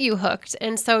to get you hooked.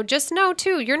 And so just know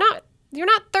too, you're not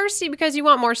thirsty because you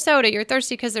want more soda. You're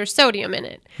thirsty because there's sodium in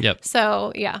it. Yep.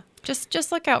 So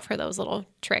just look out for those little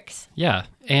tricks. Yeah.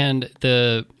 And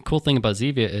the cool thing about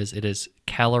Zevia is it is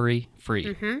calorie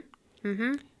free.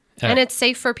 And it's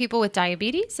safe for people with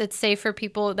diabetes. It's safe for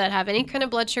people that have any kind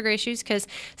of blood sugar issues, because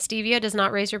stevia does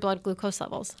not raise your blood glucose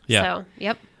levels. Yeah. So,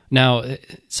 yep. Now,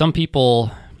 some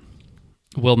people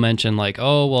will mention like,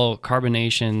 oh, well,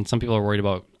 carbonation. Some people are worried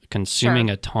about consuming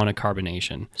a ton of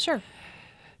carbonation. Sure.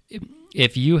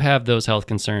 If you have those health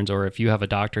concerns, or if you have a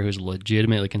doctor who's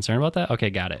legitimately concerned about that,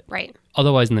 okay, got it. Right.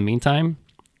 Otherwise, in the meantime,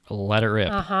 let it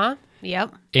rip.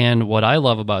 Yep. And what I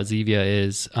love about Zevia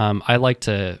is I like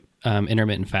to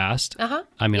intermittent fast.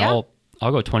 I mean, I'll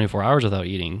go 24 hours without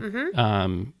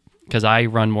eating because I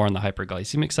run more on the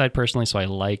hyperglycemic side personally, so I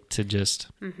like to just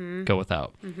go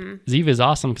without. Zevia is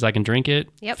awesome because I can drink it,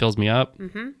 fills me up,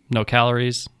 no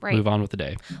calories, move on with the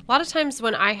day. A lot of times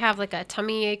when I have like a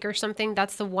tummy ache or something,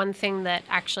 that's the one thing that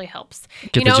actually helps.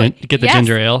 Get the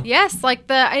ginger ale. Yes,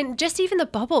 and just even the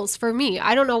bubbles for me.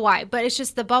 I don't know why, but it's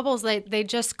just the bubbles. They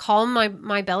just calm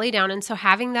my belly down, and so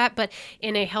having that, but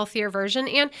in a healthier version.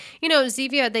 And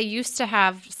Zevia, they used to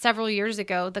have several years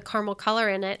ago the caramel color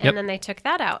in it, and then they took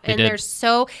that out.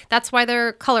 That's why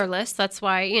they're colorless. That's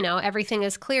why, everything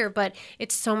is clear, but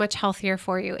it's so much healthier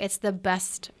for you. It's the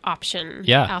best option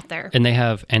out there. And they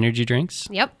have energy drinks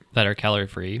that are calorie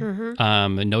free,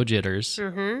 no jitters,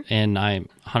 and I'm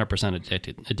 100%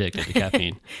 addicted to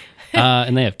caffeine.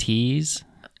 And they have teas.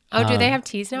 Oh, do they have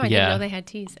teas now? I didn't know they had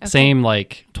teas. Okay. Same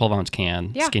like 12-ounce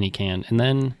can, skinny can. And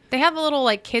then they have the little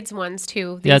like kids ones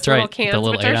too. These that's little right. cans, the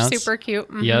little which 8 are ounce. super cute.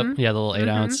 Yep. Yeah, the little 8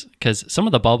 ounce. Because some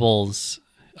of the bubbles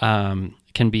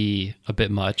can be a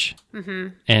bit much.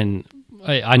 And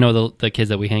I know the kids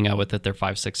that we hang out with, that they're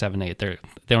 5, 6, 7, 8. They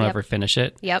don't ever finish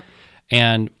it. Yep.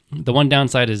 And the one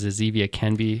downside is the Zevia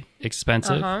can be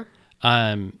expensive.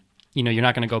 you're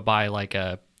not going to go buy like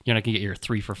you're not going to get your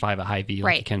 3 for $5 at Hy-Vee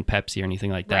like you can Pepsi or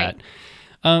anything like that.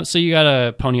 So you got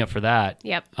to pony up for that.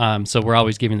 Yep. So we're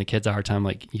always giving the kids a hard time,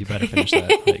 like, you better finish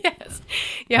that. Like, yes.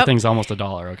 That thing's almost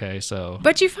 $1, okay? So.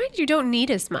 But you find you don't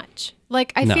need as much.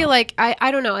 Like, I feel like,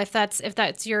 I don't know if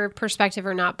that's your perspective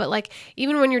or not, but like,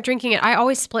 even when you're drinking it, I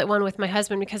always split one with my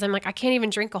husband because I'm like, I can't even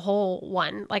drink a whole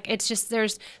one. Like, it's just,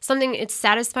 there's something, it's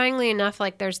satisfyingly enough.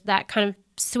 Like, there's that kind of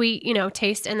sweet,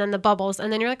 taste, and then the bubbles,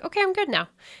 and then you're like, okay, I'm good now.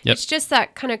 Yep. It's just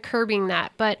that kind of curbing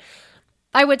that. But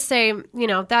I would say,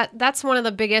 that's one of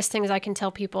the biggest things I can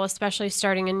tell people, especially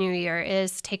starting a new year,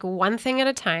 is take one thing at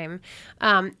a time.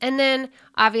 And then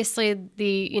obviously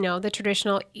the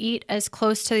traditional eat as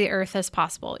close to the earth as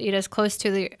possible, eat as close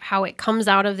to how it comes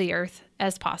out of the earth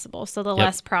as possible. So the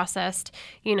less processed,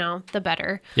 the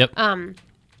better. Yep.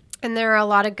 And there are a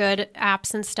lot of good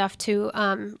apps and stuff too,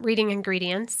 reading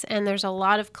ingredients. And there's a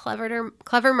lot of clever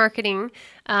marketing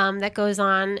that goes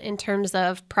on in terms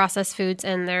of processed foods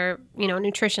and their,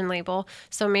 nutrition label.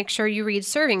 So make sure you read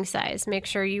serving size. Make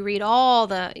sure you read all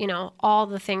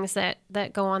the things that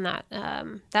go on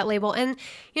that label. And,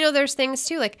 there's things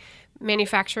too, like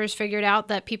manufacturers figured out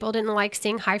that people didn't like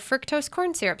seeing high fructose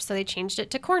corn syrup, so they changed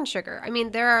it to corn sugar. I mean,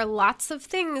 there are lots of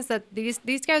things that these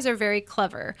guys are very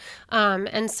clever.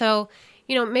 And so,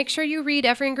 make sure you read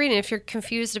every ingredient. If you're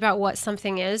confused about what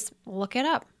something is, look it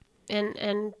up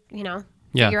and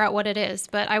figure out what it is.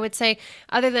 But I would say,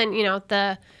 other than,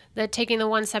 the taking the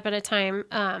one step at a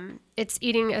time, it's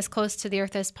eating as close to the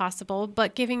earth as possible,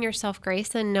 but giving yourself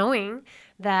grace and knowing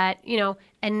that,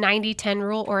 a 90-10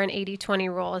 rule or an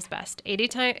 80-20 rule is best.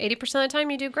 80% of the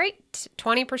time you do great.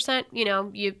 20%,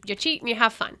 you cheat and you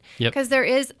have fun. Because there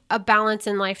is a balance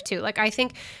in life too. Like, I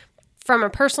think from a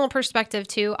personal perspective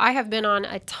too, I have been on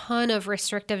a ton of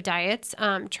restrictive diets,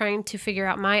 trying to figure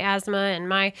out my asthma and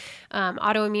my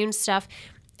autoimmune stuff.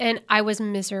 And I was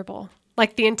miserable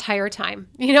like the entire time,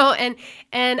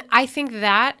 and I think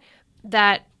that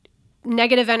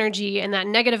negative energy and that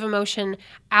negative emotion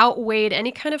outweighed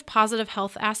any kind of positive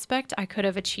health aspect I could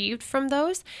have achieved from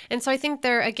those. And so I think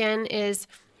there again is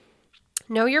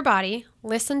know your body,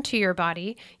 listen to your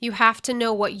body. You have to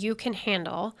know what you can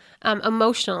handle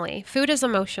emotionally. Food is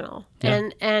emotional,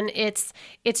 and it's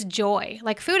joy.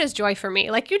 Like, food is joy for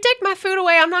me. Like, you take my food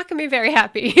away, I'm not going to be very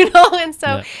happy, And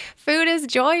so food is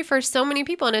joy for so many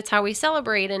people, and it's how we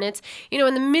celebrate. And it's,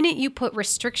 and the minute you put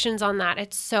restrictions on that,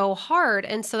 it's so hard.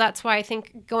 And so that's why I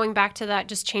think going back to that,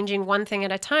 just changing one thing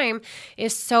at a time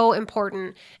is so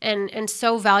important and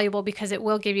so valuable, because it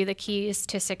will give you the keys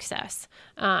to success.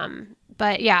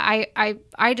 But yeah,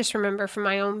 I just remember from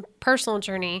my own personal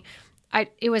journey, I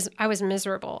was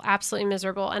miserable, absolutely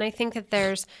miserable. And I think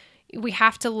that we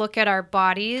have to look at our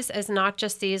bodies as not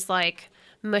just these like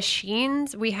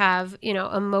machines. We have,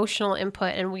 emotional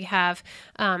input, and we have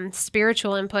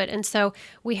spiritual input. And so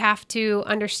we have to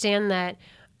understand that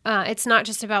it's not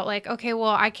just about like, okay,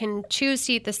 well, I can choose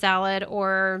to eat the salad,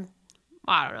 or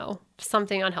I don't know,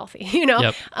 something unhealthy,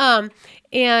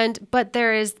 but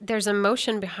there's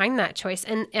emotion behind that choice,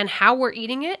 and how we're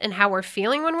eating it and how we're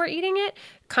feeling when we're eating it,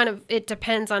 kind of, it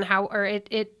depends on how, or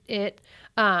it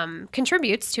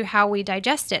contributes to how we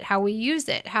digest it, how we use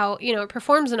it, how, it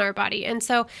performs in our body. And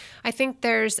so I think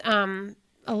there's a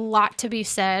lot to be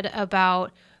said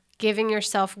about giving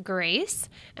yourself grace,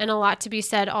 and a lot to be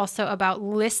said also about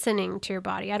listening to your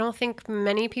body. I don't think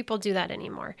many people do that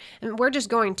anymore, and we're just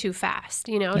going too fast,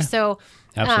 so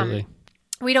absolutely.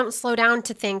 We don't slow down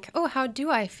to think, oh, how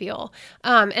do I feel?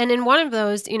 And in one of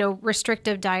those,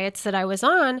 restrictive diets that I was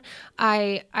on,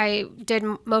 I did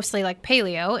mostly like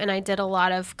paleo, and I did a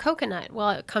lot of coconut.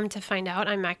 Well, come to find out,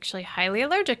 I'm actually highly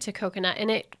allergic to coconut,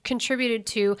 and it contributed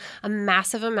to a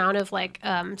massive amount of like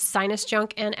sinus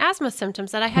junk and asthma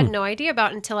symptoms that I had no idea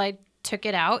about until I took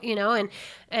it out,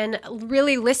 and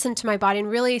really listened to my body, and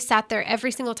really sat there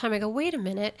every single time. I go, wait a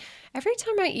minute, every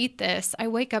time I eat this, I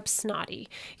wake up snotty,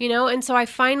 and so I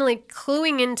finally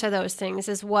cluing into those things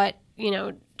is what,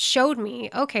 showed me,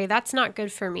 okay, that's not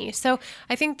good for me. So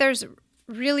I think there's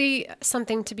really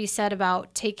something to be said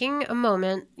about taking a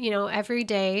moment, every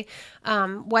day,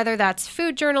 whether that's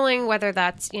food journaling, whether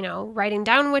that's, writing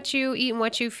down what you eat and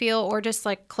what you feel, or just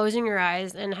like closing your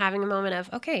eyes and having a moment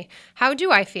of, okay, how do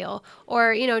I feel?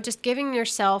 Or, just giving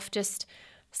yourself just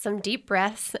some deep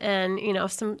breaths and,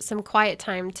 some quiet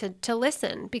time to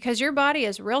listen, because your body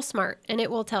is real smart and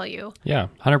it will tell you. Yeah,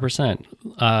 100%.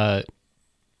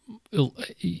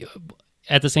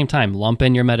 At the same time, lump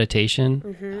in your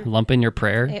meditation, lump in your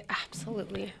prayer.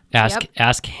 Absolutely.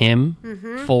 Ask him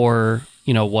for,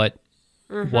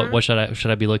 what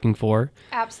should I be looking for?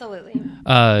 Absolutely.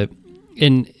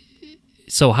 And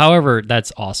So, however,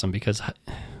 that's awesome because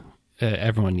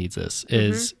everyone needs this,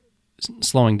 is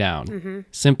slowing down.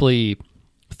 Simply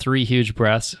 3 huge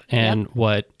breaths. And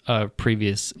what a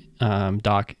previous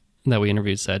doc that we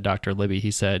interviewed said, Dr. Libby, he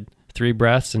said, 3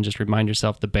 breaths and just remind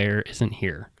yourself the bear isn't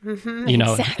here. You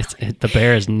know, exactly. the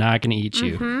bear is not going to eat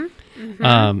you.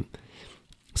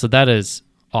 So that is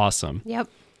awesome. Yep.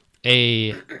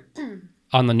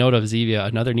 On the note of Zevia,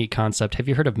 another neat concept. Have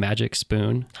you heard of Magic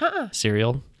Spoon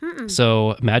cereal?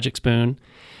 So Magic Spoon,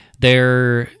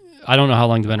 I don't know how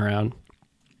long they've been around.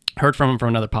 Heard from them from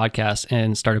another podcast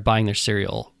and started buying their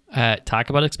cereal. Talk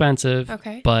about expensive.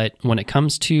 Okay. But when it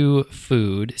comes to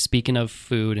food, speaking of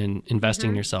food and investing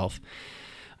in yourself,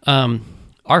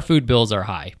 our food bills are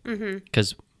high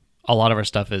because a lot of our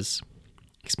stuff is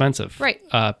expensive. Right.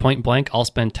 Point blank, I'll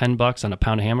spend $10 on a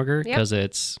pound of hamburger because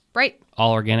it's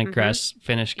all organic, grass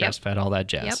finished, grass fed, all that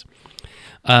jazz.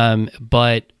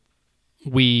 But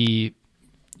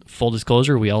full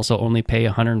disclosure, we also only pay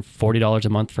 $140 a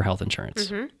month for health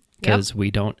insurance because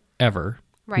we don't ever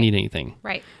need anything.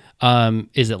 Right.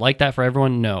 Is it like that for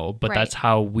everyone? No, but that's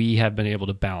how we have been able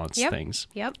to balance things.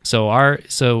 Yep.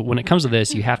 So when it comes to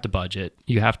this, you have to budget.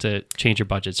 You have to change your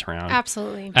budgets around.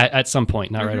 Absolutely. At some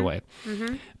point, not right away.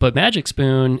 But Magic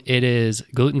Spoon, it is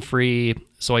gluten-free,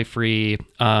 soy-free,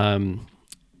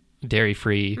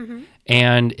 dairy-free,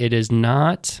 and it is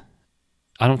not,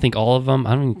 I don't think all of them,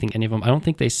 I don't even think any of them, I don't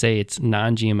think they say it's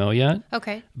non-GMO yet.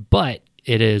 Okay. But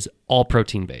it is all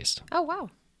protein-based. Oh, wow.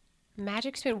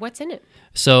 Magic Spoon, what's in it?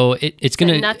 So it's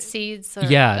going to nuts, seeds? Or,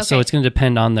 so it's going to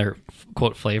depend on their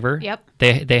quote flavor. Yep.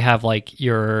 They have like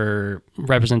your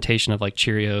representation of like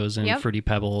Cheerios and Fruity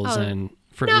Pebbles and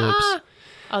Fruit Loops.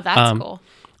 Oh, that's cool.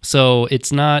 So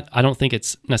it's not, I don't think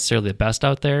it's necessarily the best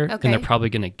out there, Okay. and they're probably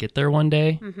going to get there one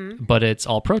day, but it's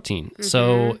all protein.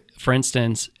 So for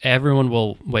instance, everyone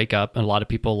will wake up, and a lot of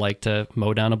people like to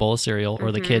mow down a bowl of cereal,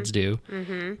 or the kids do,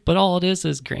 but all it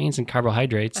is grains and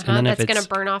carbohydrates. And then that's going to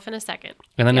burn off in a second.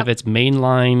 And then if it's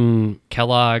mainline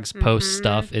Kellogg's Post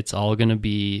stuff, it's all going to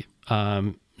be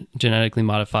genetically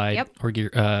modified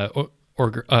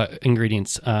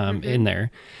ingredients in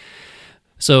there.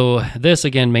 So this,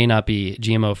 again, may not be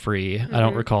GMO free. I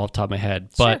don't recall off the top of my head,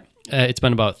 but it's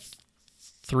been about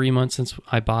 3 months since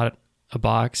I bought a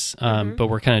box, but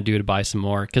we're kind of due to buy some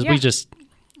more because we just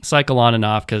cycle on and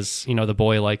off because, you know, the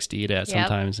boy likes to eat it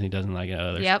sometimes and he doesn't like it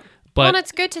others. But well,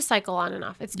 it's good to cycle on and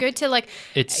off. It's good to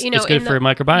it's good for your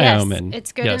microbiome. And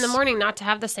it's good in the morning not to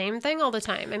have the same thing all the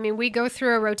time. I mean, we go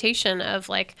through a rotation of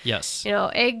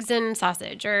eggs and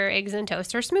sausage or eggs and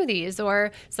toast or smoothies,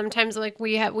 or sometimes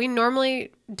we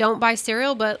normally don't buy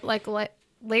cereal, but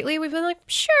lately we've been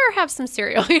sure, have some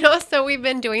cereal, so we've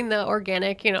been doing the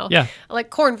organic,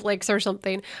 like cornflakes or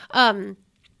something.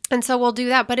 And so we'll do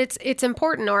that, but it's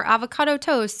important, or avocado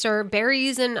toast or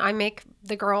berries. And I make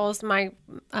the girls, my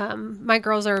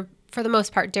girls are for the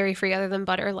most part dairy free, other than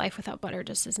butter. Life without butter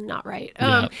just is not right.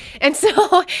 And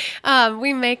so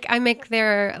I make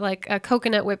their a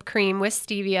coconut whipped cream with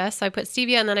stevia. So I put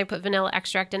stevia and then I put vanilla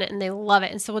extract in it, and they love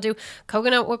it. And so we'll do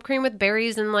coconut whipped cream with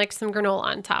berries and some granola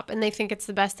on top, and they think it's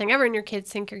the best thing ever. And your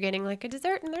kids think you're getting a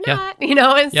dessert, and they're not,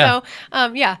 And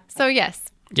so yes.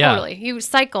 Totally. You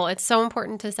cycle. It's so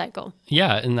important to cycle.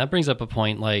 Yeah. And that brings up a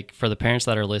point, for the parents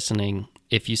that are listening,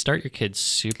 if you start your kids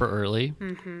super early,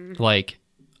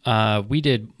 we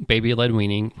did baby-led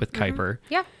weaning with Kuiper.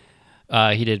 Yeah.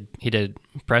 He did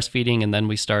breastfeeding, and then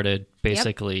we started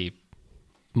basically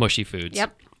mushy foods.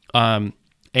 Yep.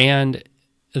 And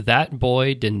that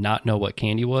boy did not know what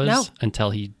candy was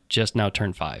until he just now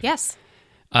turned 5. Yes.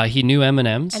 He knew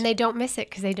M&Ms, and they don't miss it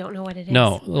because they don't know what it is.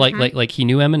 No, like he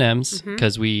knew M&Ms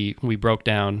because we broke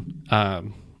down.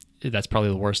 That's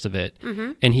probably the worst of it.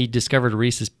 And he discovered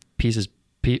Reese's peanut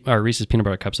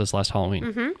butter cups this last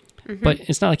Halloween. But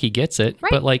it's not like he gets it.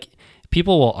 Right. But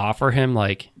people will offer him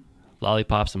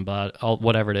lollipops and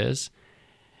whatever it is,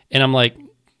 and I'm like,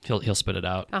 he'll spit it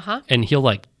out. And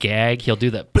he'll gag. He'll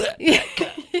do that.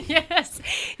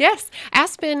 Yes.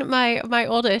 Aspen, my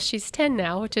oldest, she's 10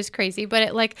 now, which is crazy. But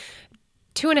at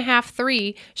 2.5,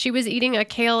 3, she was eating a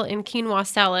kale and quinoa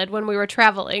salad when we were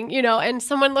traveling, and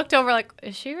someone looked over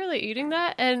is she really eating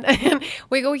that? And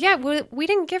we go, yeah, we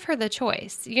didn't give her the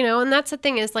choice, and that's the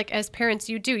thing is as parents,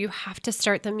 you have to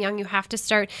start them young. You have to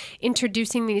start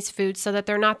introducing these foods so that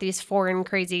they're not these foreign,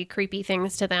 crazy, creepy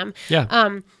things to them.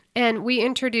 Yeah. And we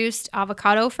introduced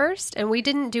avocado first, and we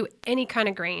didn't do any kind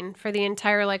of grain for the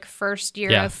entire first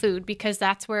year of food, because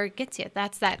that's where it gets you.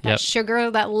 That's that sugar,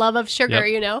 that love of sugar,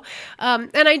 And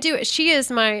I do. She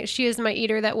is my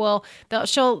eater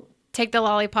she'll take the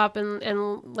lollipop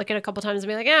and lick it a couple times and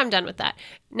be like, I'm done with that.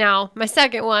 Now, my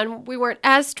second one, we weren't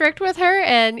as strict with her,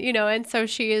 and so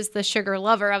she is the sugar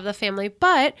lover of the family.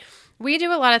 But we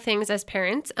do a lot of things as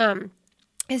parents.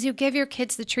 As you give your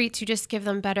kids the treats, you just give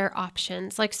them better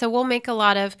options. Like, so we'll make a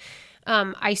lot of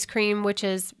ice cream, which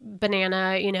is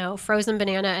banana, frozen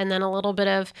banana, and then a little bit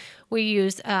of, we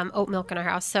use oat milk in our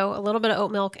house. So a little bit of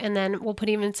oat milk, and then we'll put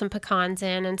even some pecans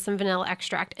in and some vanilla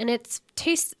extract, and it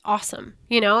tastes awesome.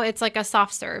 It's like a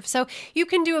soft serve. So you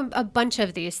can do a bunch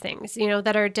of these things,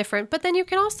 that are different, but then you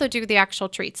can also do the actual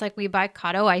treats. Like we buy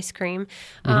Kato ice cream,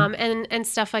 and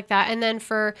stuff like that. And then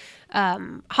for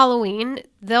Halloween,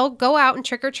 they'll go out and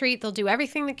trick or treat. They'll do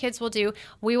everything the kids will do.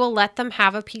 We will let them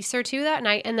have a piece or two that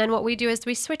night. And then what we do is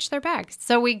we switch their bags.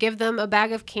 So we give them a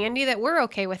bag of candy that we're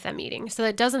okay with them eating. So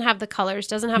that doesn't have the colors,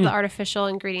 doesn't have the artificial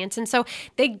ingredients. And so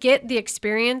they get the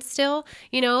experience still,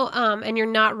 and you're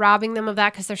not robbing them of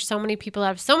that, because there's so many people that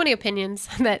have so many opinions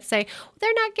that say,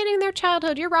 they're not getting their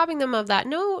childhood. You're robbing them of that.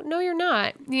 No, you're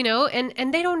not,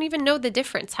 and they don't even know the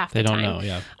difference half the time. They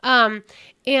don't know,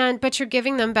 yeah. But you're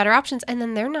giving them better options, and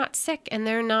then they're not sick, and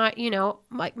they're not,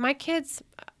 like my kids,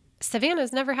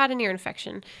 Savannah's never had an ear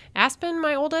infection. Aspen,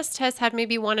 my oldest, has had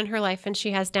maybe one in her life, and she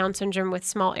has Down syndrome with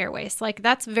small airways. Like,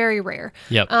 that's very rare.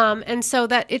 Yep. And so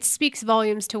that it speaks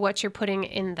volumes to what you're putting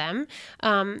in them,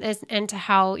 and to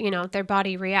how, their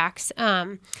body reacts.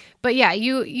 But yeah,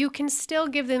 you can still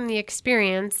give them the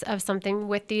experience of something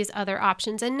with these other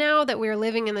options. And now that we're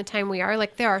living in the time we are,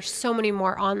 like, there are so many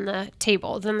more on the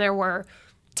table than there were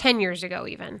 10 years ago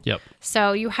even. Yep.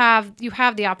 So you have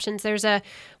the options. There's a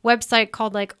website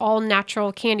called like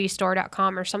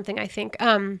allnaturalcandystore.com or something, I think.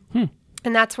 And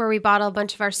that's where we bottle a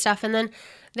bunch of our stuff. And then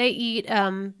they eat,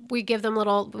 we give them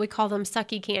we call them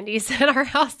sucky candies at our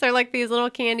house. They're like these little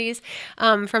candies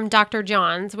from Dr.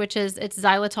 John's, it's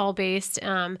xylitol based.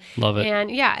 Love it. And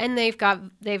yeah, and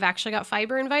they've actually got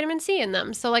fiber and vitamin C in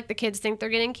them. So like the kids think they're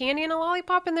getting candy and a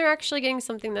lollipop, and they're actually getting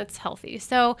something that's healthy.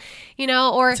 So,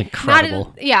 or it's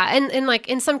incredible. And like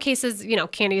in some cases,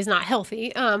 candy is not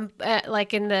healthy.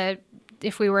 Like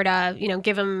if we were to,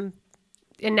 give them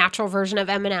a natural version of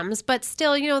M&Ms, but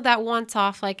still, that once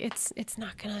off, like it's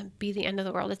not going to be the end of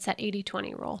the world. It's that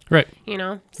 80-20 rule. Right.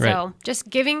 So just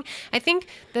giving, I think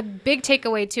the big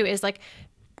takeaway too is like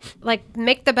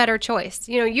make the better choice.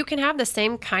 You can have the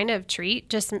same kind of treat,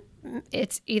 just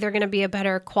it's either going to be a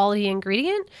better quality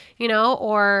ingredient,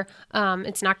 or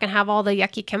it's not going to have all the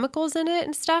yucky chemicals in it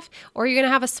and stuff, or you're going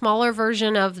to have a smaller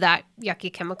version of that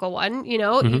yucky chemical one.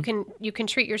 You can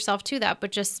treat yourself to that,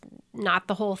 but just not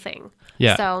the whole thing.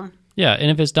 Yeah. So yeah,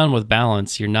 and if it's done with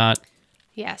balance, you're not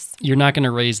going to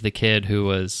raise the kid who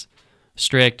was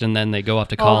strict and then they go off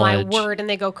to college. Oh my word, and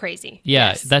they go crazy. Yeah,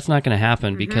 yes. That's not going to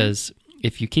happen, because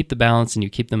if you keep the balance and you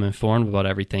keep them informed about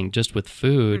everything, just with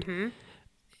food,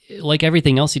 like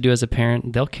everything else you do as a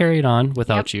parent, they'll carry it on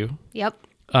without you. Yep.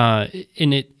 And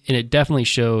it definitely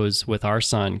shows with our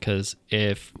son, because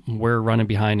if we're running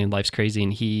behind and life's crazy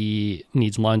and he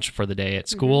needs lunch for the day at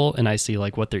school, and I see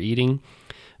like what they're eating,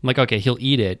 I'm like, okay, he'll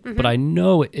eat it, but I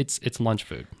know it's lunch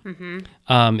food.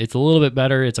 It's a little bit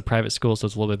better. It's a private school, so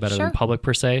it's a little bit better than public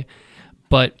per se.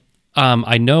 But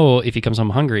I know if he comes home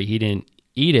hungry, he didn't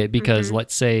eat it because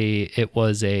let's say it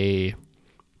was a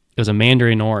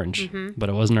mandarin orange, but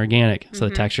it wasn't organic, so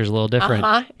the texture is a little different.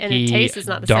 And the taste is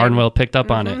not the darn same. well picked up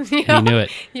on it. He knew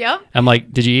it. Yep. I'm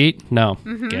like, did you eat? No.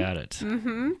 Got it.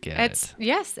 Get it.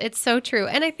 Yes, it's so true.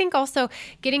 And I think also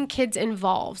getting kids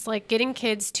involved, like getting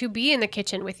kids to be in the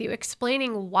kitchen with you,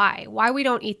 explaining why we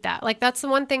don't eat that. Like that's the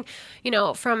one thing,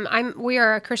 we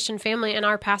are a Christian family, and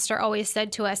our pastor always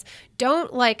said to us,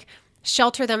 don't like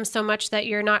shelter them so much that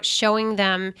you're not showing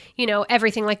them,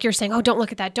 everything, like you're saying, oh, don't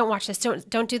look at that. Don't watch this.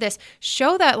 Don't do this.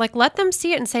 Show that, like, let them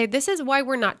see it and say, this is why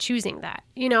we're not choosing that,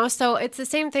 So it's the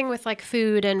same thing with like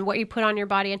food and what you put on your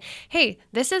body. And hey,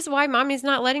 this is why mommy's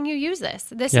not letting you use this.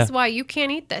 This is why you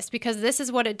can't eat this, because this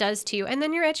is what it does to you. And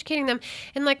then you're educating them.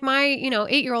 And like my,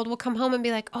 8-year-old will come home and be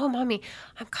like, oh, mommy,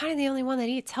 I'm kind of the only one that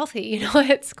eats healthy,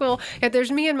 at school.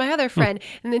 There's me and my other friend.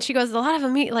 And then she goes, a lot of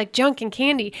them eat like junk and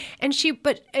candy. And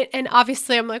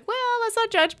obviously I'm like, well, let's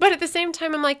not judge. But at the same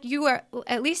time, I'm like, you are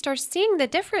at least are seeing the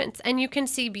difference, and you can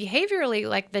see behaviorally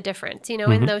like the difference,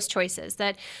 in those choices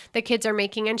that the kids are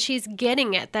making. And she's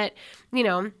getting it that,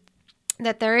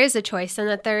 that there is a choice, and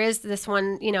that there is this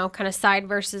one, kind of side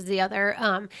versus the other.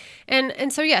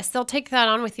 And so, yes, they'll take that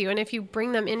on with you. And if you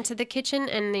bring them into the kitchen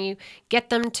and you get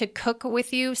them to cook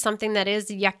with you something that is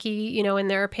yucky, in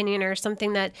their opinion, or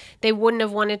something that they wouldn't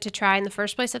have wanted to try in the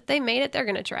first place, if they made it, they're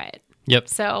going to try it. Yep.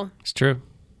 So it's true.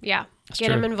 Yeah. It's get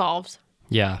true. them involved.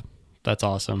 Yeah. That's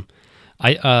awesome.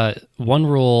 One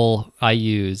rule I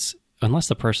use unless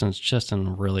the person's just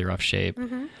in really rough shape.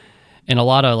 And a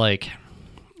lot of like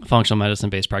functional medicine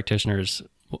based practitioners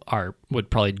would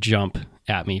probably jump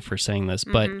at me for saying this,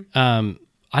 but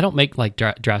I don't make like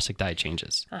drastic diet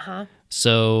changes.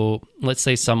 So let's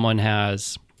say someone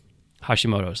has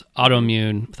Hashimoto's,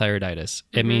 autoimmune thyroiditis.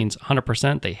 It means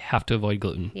 100% they have to avoid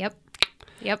gluten. Yep.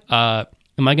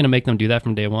 Am I going to make them do that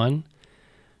from day one?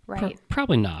 Right.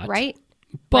 Probably not. Right.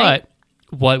 But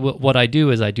what I do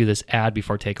is I do this add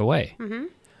before takeaway.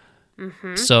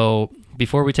 So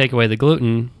before we take away the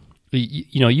gluten,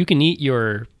 you can eat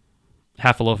your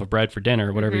half a loaf of bread for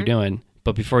dinner or whatever you're doing,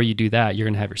 but before you do that, you're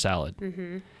going to have your salad.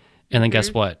 And then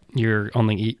guess what? You're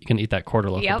only going to eat that quarter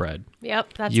loaf of bread.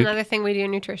 Yep. That's another thing we do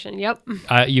in nutrition. Yep.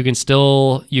 You can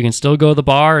still go to the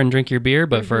bar and drink your beer,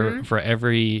 but for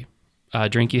every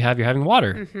drink you have, you're having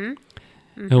water.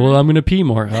 Well, I'm going to pee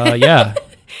more. Yeah.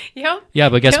 Yep. Yeah,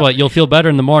 but guess what? You'll feel better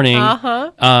in the morning,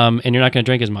 and you're not going to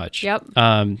drink as much. Yep.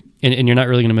 And you're not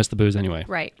really going to miss the booze anyway.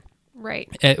 Right.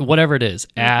 Whatever it is,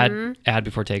 add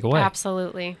before takeaway.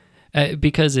 Absolutely.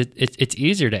 Because it's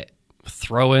easier to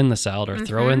throw in the salad or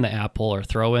throw in the apple or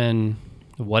throw in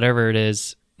whatever it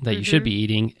is that you should be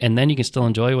eating, and then you can still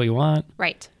enjoy what you want.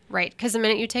 Right. Because the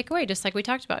minute you take away, just like we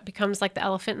talked about, it becomes like the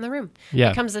elephant in the room. Yeah.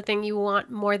 It becomes the thing you want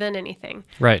more than anything.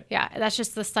 Right. Yeah. That's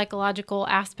just the psychological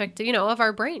aspect, of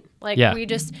our brain. Like we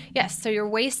just, so you're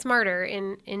way smarter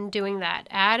in doing that.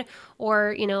 Add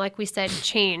or, like we said,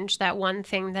 change that one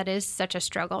thing that is such a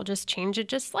struggle. Just change it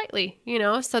just slightly,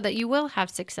 so that you will have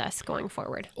success going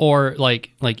forward. Or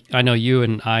like I know you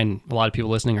and I and a lot of people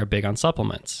listening are big on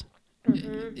supplements.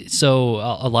 So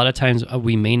a lot of times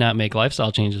we may not make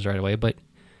lifestyle changes right away, but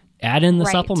add in the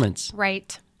supplements.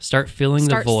 Right. Start filling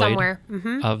the void somewhere.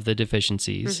 of the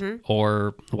deficiencies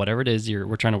or whatever it is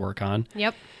we're trying to work on.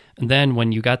 Yep. And then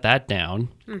when you got that down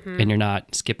and you're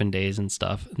not skipping days and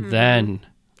stuff, then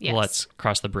let's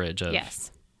cross the bridge of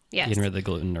getting rid of the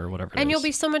gluten or whatever it is. And you'll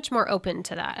be so much more open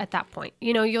to that at that point.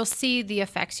 You'll see the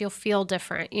effects. You'll feel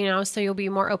different, so you'll be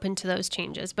more open to those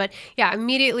changes. But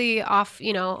immediately off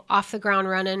the ground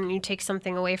running, you take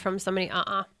something away from somebody,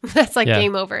 that's like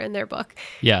game over in their book.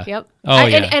 Yeah. Yep. Oh,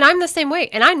 and I'm the same way.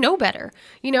 And I know better,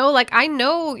 like I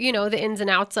know, the ins and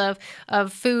outs of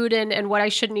food and what I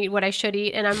shouldn't eat, what I should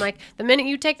eat. And I'm like, the minute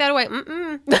you take that away,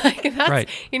 like that's, right.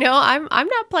 I'm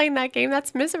not playing that game.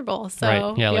 That's miserable. So,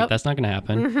 right. Yeah. Like that's not going to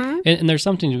happen. And there's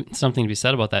something to be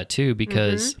said about that too,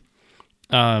 because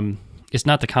it's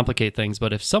not to complicate things,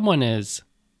 but if someone is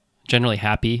generally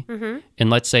happy and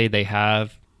let's say they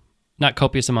have not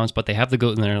copious amounts, but they have the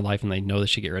gluten in their life and they know they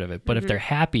should get rid of it. But if they're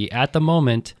happy at the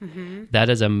moment, that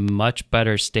is a much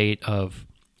better state of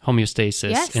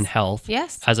homeostasis and health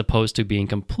as opposed to being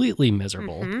completely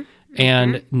miserable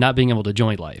and not being able to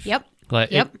enjoy life. Yep.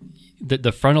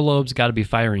 The frontal lobe's got to be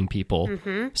firing people.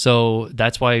 So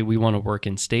that's why we want to work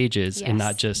in stages and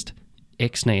not just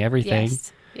ixnay everything.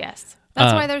 Yes.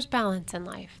 That's why there's balance in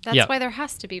life. That's why there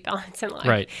has to be balance in life.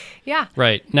 Right. Yeah.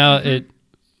 Right. Now,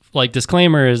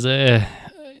 disclaimer is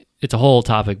it's a whole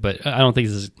topic, but I don't think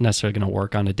this is necessarily going to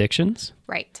work on addictions.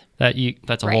 Right.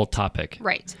 That's a whole topic.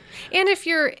 Right. And if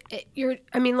you're,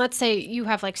 let's say you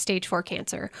have like stage 4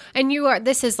 cancer and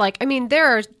there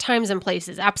are times and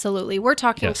places. Absolutely. We're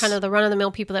talking kind of the run of the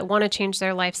mill people that want to change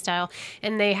their lifestyle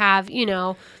and they have,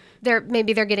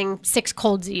 maybe they're getting 6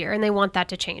 colds a year and they want that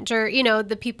to change, or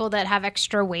the people that have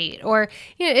extra weight, or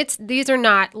these are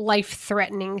not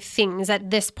life-threatening things at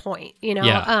this point,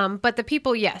 but the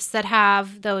people that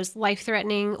have those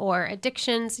life-threatening or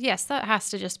addictions, that has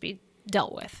to just be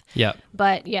dealt with. Yeah.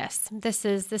 But this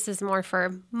is more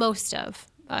for most of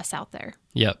us out there.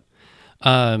 Yep.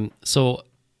 So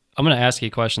I'm going to ask you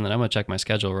a question, then I'm going to check my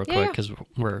schedule real quick because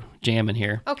we're jamming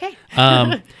here. Okay.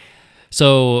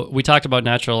 So we talked about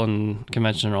natural and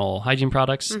conventional hygiene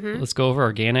products. Let's go over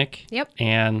organic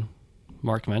and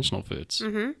more conventional foods.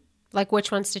 Like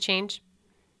which ones to change?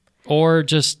 Or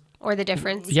the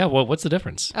difference? Yeah, well, what's the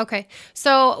difference? Okay.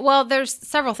 So, there's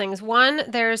several things. One,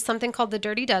 there's something called the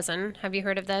Dirty Dozen. Have you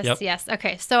heard of this? Yep. Yes.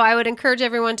 Okay. So I would encourage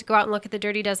everyone to go out and look at the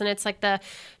Dirty Dozen. It's like the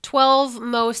 12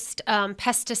 most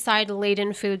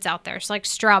pesticide-laden foods out there. So like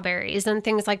strawberries and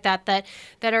things like that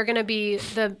are going to be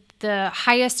the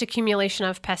highest accumulation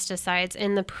of pesticides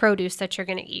in the produce that you're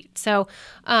going to eat. So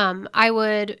I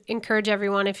would encourage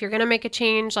everyone, if you're going to make a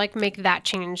change, make that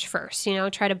change first.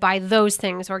 Try to buy those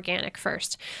things organic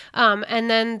first. And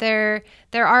then there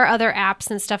are other apps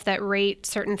and stuff that rate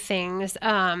certain things.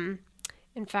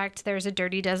 In fact, there's a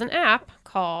Dirty Dozen app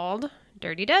called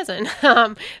Dirty Dozen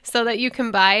so that you can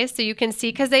buy, so you can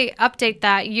see, because they update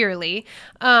that yearly.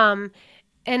 And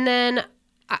then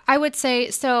I would say,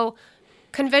 so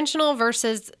conventional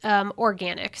versus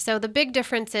organic. So the big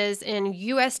difference is in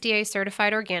USDA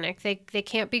certified organic, they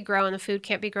can't be grown. The food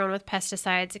can't be grown with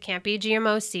pesticides. It can't be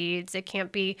GMO seeds. It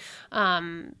can't be,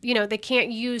 they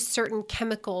can't use certain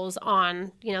chemicals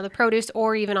on, the produce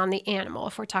or even on the animal,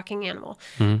 if we're talking animal.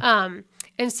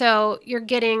 And so you're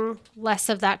getting less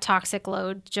of that toxic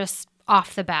load just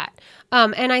off the bat.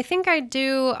 And I think I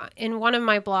do in one of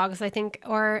my blogs,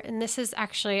 and this is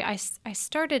actually, I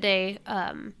started a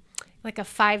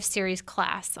 5-series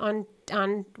class on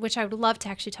which I would love to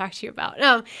actually talk to you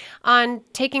about, on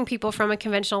taking people from a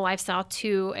conventional lifestyle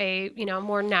to a,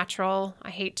 more natural, I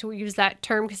hate to use that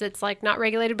term because it's like not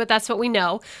regulated, but that's what we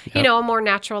know, Yep. A more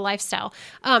natural lifestyle,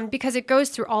 because it goes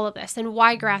through all of this and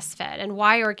why grass-fed and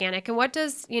why organic and what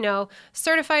does,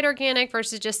 certified organic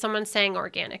versus just someone saying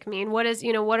organic mean? What is,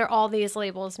 what are all these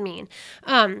labels mean?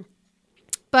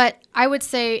 But I would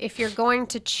say if you're going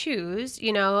to choose,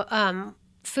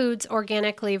 foods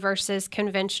organically versus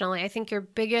conventionally, I think your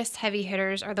biggest heavy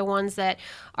hitters are the ones that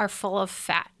are full of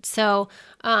fat. So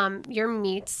your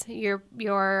meats, your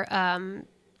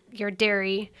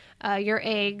dairy, your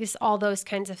eggs, all those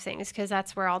kinds of things, because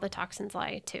that's where all the toxins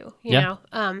lie too. You know.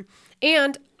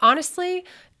 And honestly,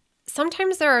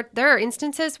 sometimes there are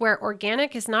instances where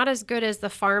organic is not as good as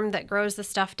the farm that grows the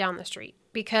stuff down the street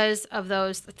because of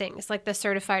those things, like the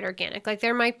certified organic. Like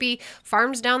there might be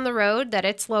farms down the road that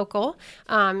it's local,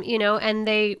 and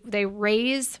they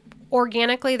raise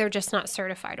organically, they're just not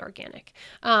certified organic.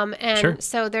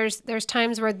 So there's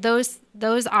times where those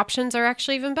options are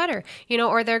actually even better,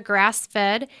 or they're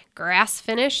grass-fed,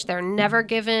 grass-finished. They're never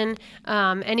given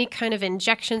any kind of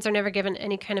injections. They're never given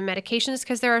any kind of medications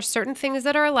because there are certain things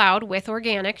that are allowed with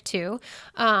organic too,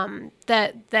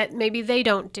 that maybe they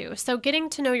don't do. So getting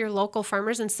to know your local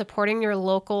farmers and supporting your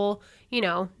local,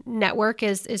 network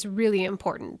is really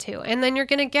important too. And then you're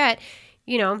going to get,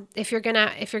 if you're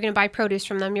gonna buy produce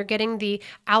from them, you're getting the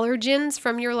allergens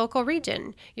from your local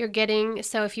region.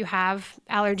 So if you have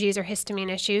allergies or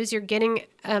histamine issues, you're getting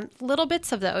little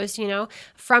bits of those,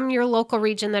 from your local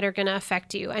region that are going to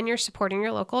affect you, and you're supporting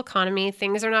your local economy.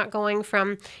 Things are not going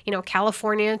from,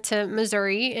 California to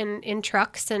Missouri in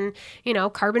trucks and,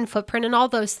 carbon footprint and all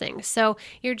those things. So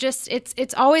you're just,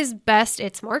 it's always best.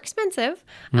 It's more expensive,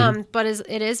 but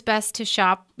it is best to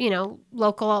shop,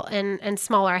 local and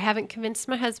smaller. I haven't convinced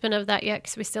my husband of that yet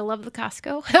because we still love the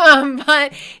Costco.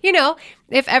 But,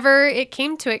 if ever it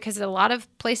came to it, because a lot of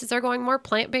places are going more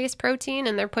plant-based protein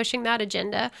and they're pushing that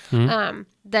agenda,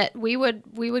 that we would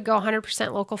go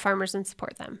 100% local farmers and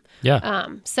support them. Yeah.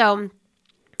 So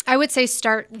I would say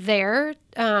start there,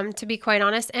 to be quite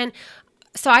honest. And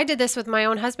so I did this with my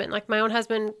own husband. Like my own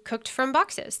husband cooked from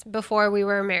boxes before we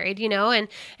were married, and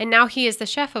now he is the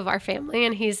chef of our family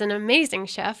and he's an amazing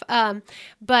chef.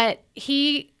 But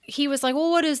he was like,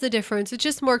 well, what is the difference? It's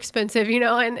just more expensive,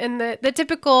 and the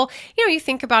typical, you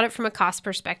think about it from a cost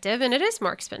perspective, and it is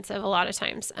more expensive a lot of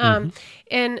times.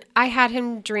 And I had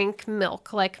him drink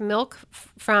milk, like milk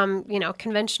from,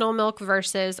 conventional milk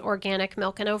versus organic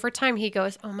milk. And over time he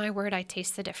goes, oh my word, I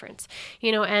taste the difference,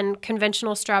 and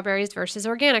conventional strawberries versus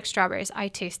organic strawberries, I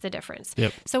taste the difference.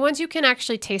 Yep. So once you can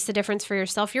actually taste the difference for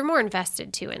yourself, you're more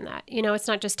invested too in that. It's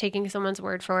not just taking someone's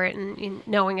word for it and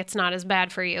knowing it's not as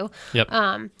bad for you. Yep.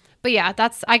 But yeah,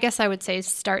 I guess I would say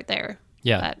start there.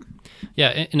 Yeah.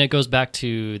 Yeah. And it goes back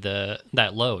to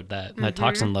that load, that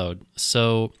toxin load.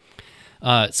 So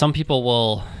some people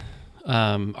will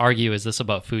argue, is this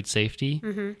about food safety?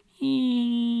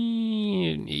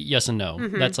 Yes and no.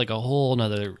 That's like a whole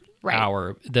nother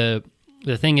hour. The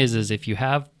thing is if you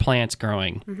have plants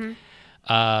growing,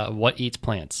 what eats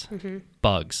plants?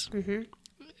 Bugs.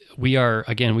 We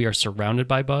are surrounded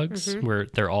by bugs.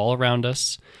 They're all around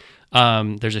us.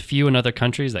 There's a few in other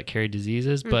countries that carry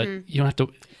diseases, but you don't have to,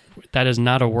 that is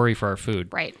not a worry for our food.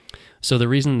 Right. So the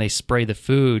reason they spray the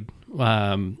food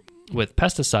with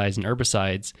pesticides and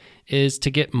herbicides is to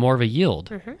get more of a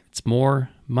yield. It's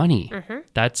more money.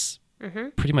 That's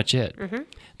pretty much it.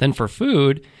 Then for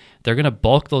food, they're going to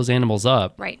bulk those animals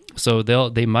up. Right. So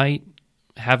they might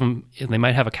have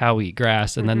a cow eat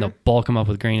grass and then they'll bulk them up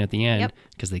with grain at the end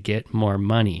because they get more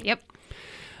money. Yep.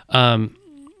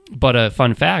 But a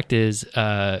fun fact is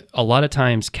a lot of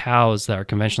times cows that are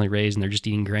conventionally raised and they're just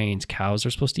eating grains, cows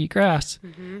are supposed to eat grass.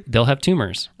 They'll have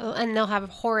tumors. And they'll have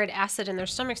horrid acid in their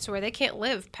stomachs to where they can't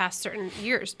live past certain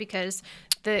years because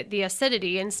the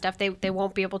acidity and stuff, they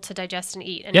won't be able to digest and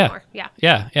eat anymore. Yeah.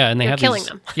 And they're killing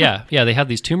them. They have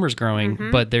these tumors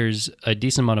growing, but there's a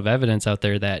decent amount of evidence out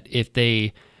there that if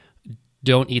they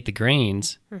don't eat the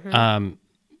grains,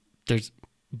 there's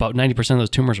about 90% of those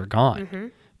tumors are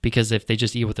gone. because if they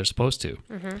just eat what they're supposed to,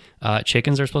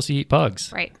 chickens are supposed to eat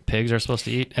bugs. Right. Pigs are supposed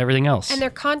to eat everything else. And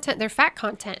their fat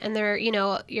content and their,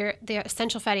 the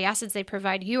essential fatty acids they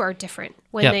provide you are different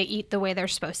when they eat the way they're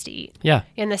supposed to eat. Yeah.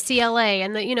 And the CLA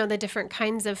and the different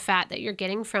kinds of fat that you're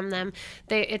getting from them,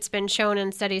 it's been shown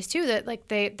in studies too that like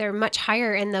they're much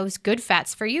higher in those good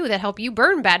fats for you that help you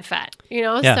burn bad fat.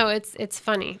 So it's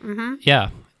funny. Mm-hmm. Yeah.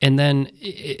 And then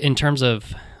in terms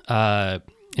of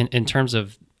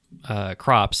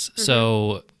crops,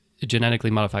 so genetically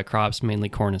modified crops, mainly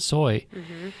corn and soy.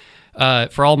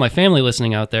 For all my family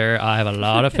listening out there, I have a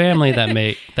lot of family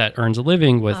that earns a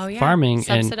living with farming,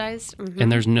 subsidized.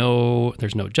 And there's no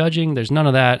judging, there's none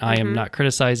of that. I am not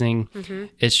criticizing.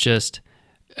 It's just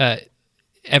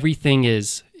everything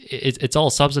it's all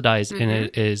subsidized and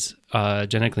it is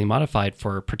genetically modified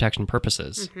for protection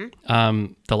purposes.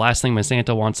 The last thing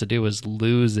Monsanto wants to do is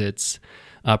lose its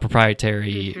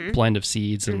proprietary blend of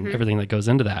seeds and everything that goes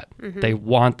into that. They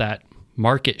want that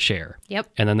market share.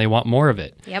 Yep. And then they want more of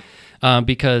it. Yep.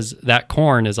 Because that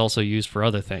corn is also used for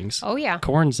other things. Oh, yeah.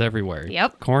 Corn's everywhere.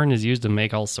 Yep. Corn is used to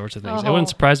make all sorts of things. Oh. It wouldn't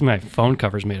surprise me my phone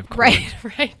cover's made of corn.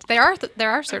 Right. There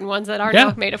are certain ones that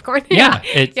are made of corn. Yeah.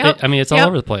 It's all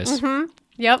over the place.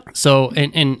 Yep. So,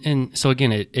 and so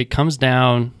again, it comes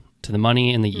down to the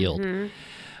money and the yield.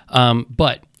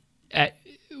 But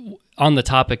on the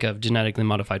topic of genetically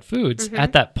modified foods,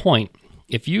 at that point,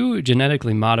 if you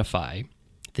genetically modify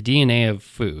the DNA of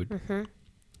food,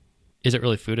 is it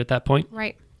really food at that point?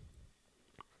 Right.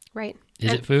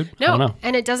 Is it food? No. I don't know.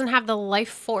 And it doesn't have the life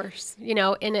force,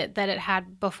 in it that it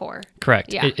had before.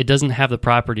 Correct. Yeah. It doesn't have the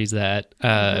properties that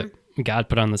God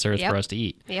put on this earth for us to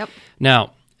eat. Yep.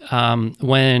 Now,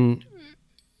 when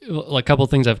a couple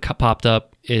of things have popped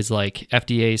up is like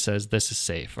FDA says this is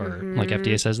safe, or like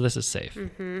FDA says this is safe.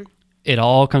 It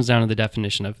all comes down to the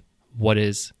definition of what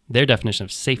is their definition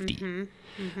of safety.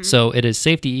 So it is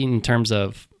safe to eat in terms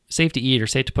of safe to eat or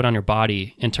safe to put on your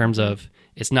body in terms of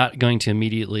it's not going to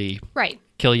immediately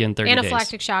kill you in 30 days.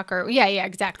 Anaphylactic shock or,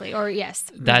 exactly. Or yes.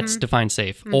 That's defined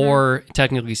safe. Or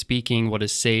technically speaking, what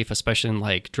is safe, especially in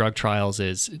like drug trials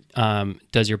is,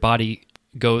 does your body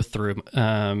go through,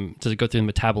 does it go through the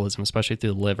metabolism, especially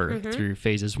through the liver, through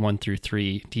phases 1 through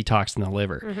 3, detox in the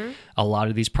liver. A lot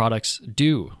of these products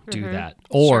do that.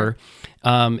 Or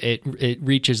it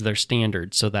reaches their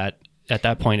standard so that at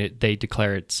that point they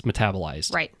declare it's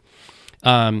metabolized. Right.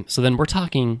 So then we're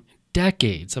talking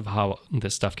decades of how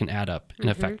this stuff can add up and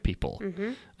affect people.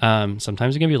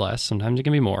 Sometimes it can be less, sometimes it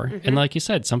can be more. And like you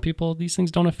said, some people, these things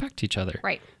don't affect each other.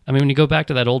 Right. I mean, when you go back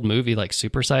to that old movie like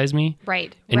Super Size Me,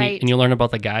 and you learn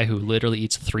about the guy who literally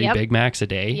eats 3 Big Macs a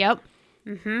day. Yep.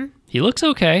 He looks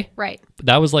okay. Right. But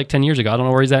that was like 10 years ago. I don't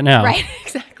know where he's at now. Right,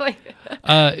 exactly.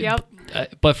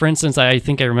 But for instance, I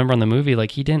think I remember on the movie,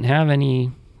 like he didn't have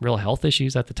any real health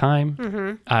issues at the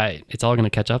time. It's all going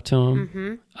to catch up to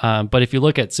him. But if you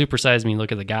look at Super Size Me,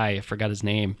 look at the guy, I forgot his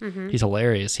name. He's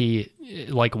hilarious. He,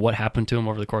 like what happened to him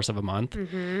over the course of a month.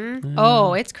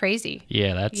 Oh, it's crazy.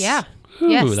 Yeah, that's yes.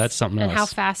 That's something else. And how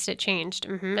fast it changed,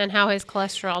 and how his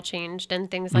cholesterol changed, and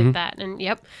things like that. And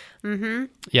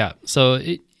yeah. So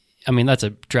that's a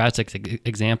drastic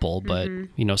example, but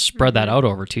spread that out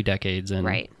over 2 decades, and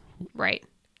right.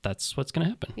 That's what's going to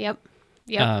happen. Yep.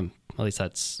 At least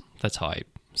that's how I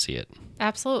see it.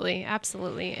 Absolutely.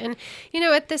 And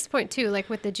at this point too, like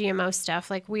with the GMO stuff,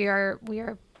 like we are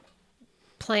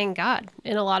playing God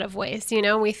in a lot of ways.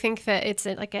 We think that it's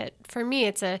for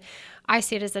me, I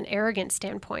see it as an arrogant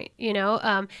standpoint,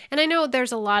 and I know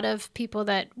there's a lot of people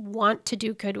that want to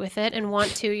do good with it and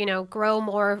want to, grow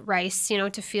more rice,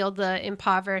 to feed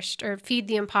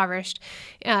the impoverished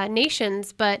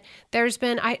nations. But there's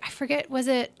been, I forget, was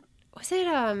it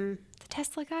the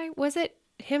Tesla guy? Was it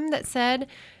him that said,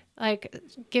 like,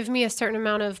 give me a certain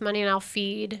amount of money and I'll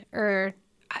feed, or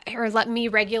let me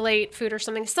regulate food or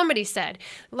something? Somebody said,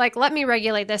 like, let me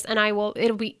regulate this and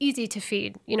it'll be easy to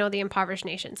feed, the impoverished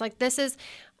nations. Like, this is,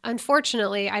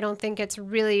 unfortunately, I don't think it's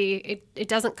really, it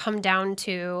doesn't come down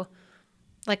to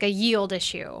like a yield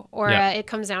issue, or it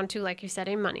comes down to, like you said,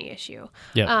 a money issue.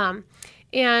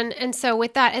 And so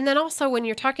with that, and then also when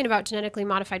you're talking about genetically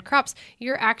modified crops,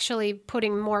 you're actually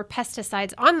putting more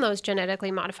pesticides on those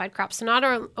genetically modified crops. So not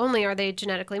only are they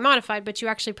genetically modified, but you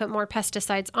actually put more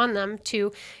pesticides on them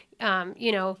to,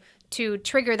 to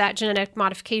trigger that genetic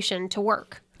modification to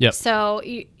work. Yep. So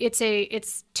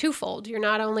it's twofold. You're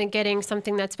not only getting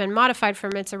something that's been modified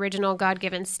from its original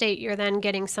God-given state, you're then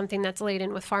getting something that's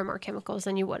laden with far more chemicals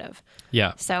than you would have.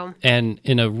 Yeah. So, and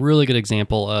in a really good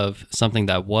example of something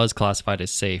that was classified as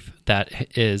safe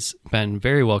that is been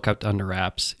very well kept under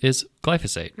wraps is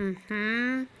glyphosate.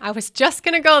 I was just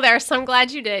going to go there, so I'm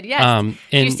glad you did. Yes.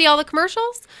 Do you see all the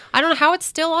commercials? I don't know how it's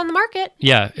still on the market.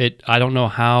 Yeah. I don't know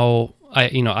how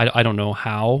I don't know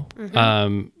how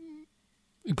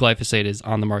glyphosate is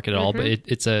on the market at all, but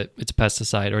it's a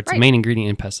pesticide, or it's a main ingredient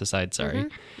in pesticide. Sorry.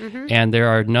 And there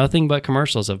are nothing but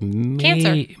commercials of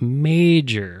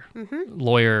major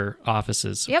lawyer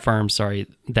offices, firms,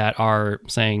 that are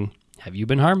saying, have you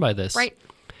been harmed by this?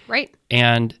 Right.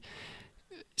 And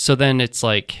so then it's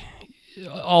like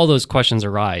all those questions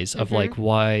arise of like,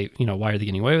 why are they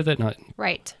getting away with it?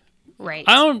 Right. I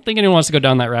don't think anyone wants to go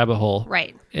down that rabbit hole.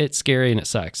 Right. It's scary and it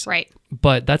sucks. Right.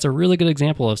 But that's a really good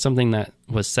example of something that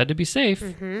was said to be safe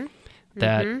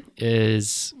that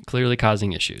is clearly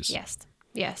causing issues.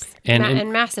 Yes.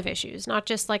 And massive issues, not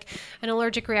just like an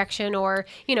allergic reaction or,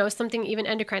 something even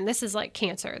endocrine. This is like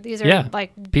cancer. These are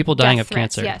like people dying of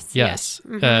threats. cancer. Yes.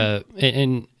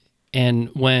 And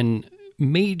when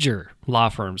major law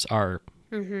firms are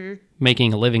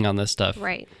making a living on this stuff,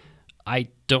 right. I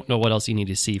don't know what else you need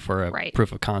to see for a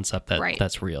proof of concept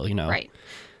that's real, Right.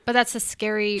 But that's a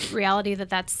scary reality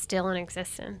that's still in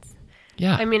existence.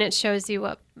 Yeah. I mean, it shows you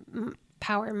what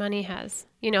power money has,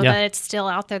 that it's still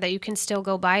out there, that you can still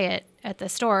go buy it at the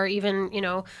store, even,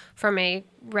 from a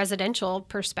residential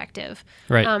perspective.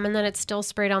 Right. And then it's still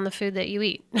sprayed on the food that you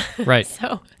eat. Right.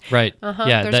 So, right.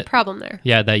 Yeah, there's a problem there.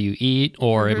 Yeah. That you eat,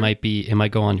 or it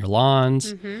might go on your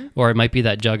lawns, or it might be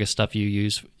that jug of stuff you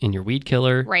use in your weed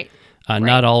killer. Right.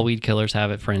 Not all weed killers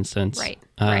have it, for instance. Right.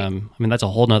 I mean, that's a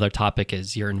whole nother topic,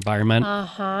 is your environment.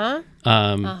 God,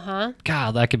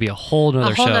 that could be a whole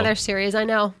nother show. A whole nother series. I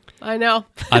know.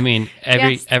 I mean,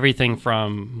 everything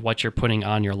from what you're putting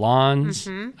on your lawns.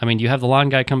 I mean, you have the lawn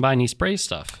guy come by and he sprays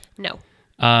stuff. No.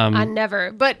 I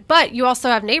never. But you also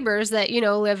have neighbors that,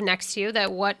 live next to you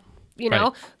that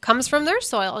comes from their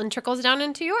soil and trickles down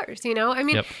into yours, I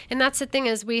mean, and that's the thing,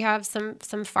 is we have some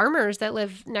farmers that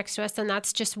live next to us, and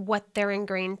that's just what they're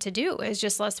ingrained to do, is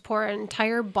just let's pour an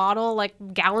entire bottle, like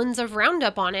gallons of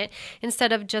Roundup on it,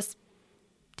 instead of just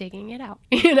digging it out,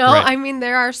 Right. I mean,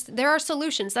 there are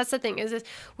solutions. That's the thing, is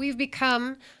we've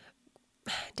become,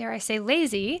 dare I say,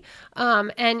 lazy,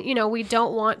 and we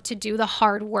don't want to do the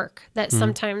hard work that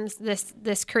sometimes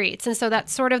this creates. And so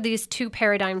that's sort of these two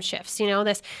paradigm shifts,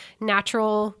 this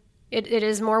natural, it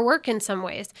is more work in some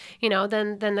ways,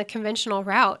 than the conventional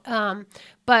route.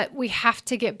 But we have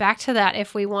to get back to that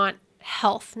if we want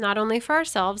health, not only for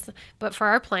ourselves, but for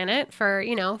our planet, for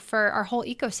our whole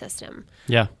ecosystem.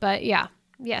 Yeah. But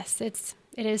yes, it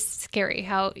is scary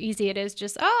how easy it is.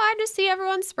 Just, I just see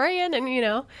everyone spraying and,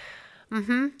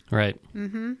 Right.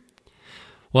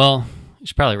 Well, you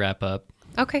should probably wrap up.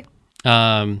 Okay.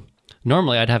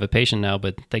 Normally I'd have a patient now,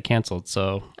 but they canceled.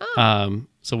 So,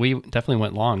 so we definitely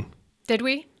went long. Did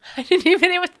we?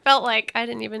 It felt like I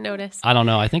didn't even notice. I don't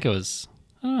know. I think it was,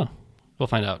 I don't know. We'll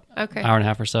find out. Okay. Hour and a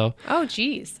half or so. Oh,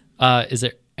 geez. Is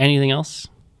there anything else?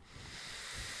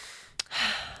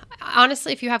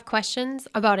 Honestly, if you have questions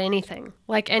about anything,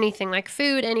 like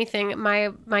food, anything,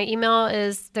 my email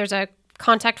is, there's a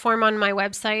contact form on my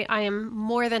website. I am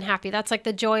more than happy. That's like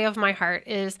the joy of my heart,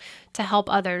 is to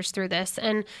help others through this.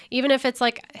 And even if it's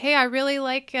like, hey, I really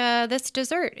like this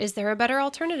dessert, is there a better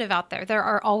alternative out there? There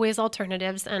are always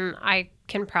alternatives, and I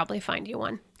can probably find you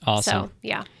one. Awesome. So,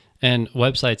 yeah. And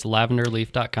website's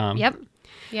lavenderleaf.com.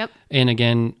 Yep. And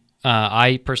again,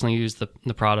 I personally use the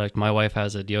product. My wife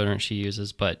has a deodorant she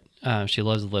uses, but she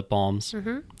loves the lip balms.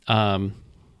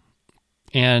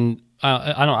 And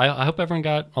I hope everyone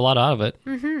got a lot out of it.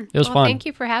 It was fun. Thank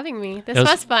you for having me. This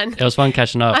was fun. It was fun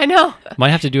catching up. I know. Might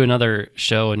have to do another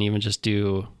show and even just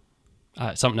do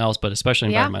something else, but especially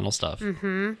environmental stuff.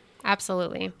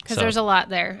 Absolutely. Because there's a lot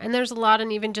there. And there's a lot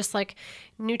in even just like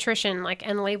nutrition, like,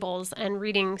 and labels and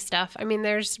reading stuff. I mean,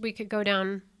 we could go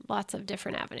down lots of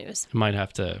different avenues. Might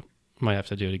have to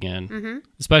do it again.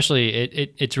 Especially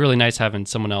it's really nice having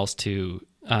someone else to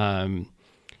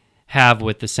have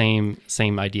with the same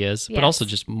ideas, but also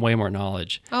just way more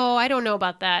knowledge. Oh, I don't know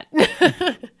about that.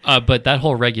 But that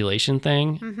whole regulation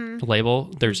thing, label,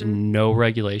 there's no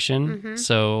regulation.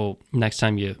 So next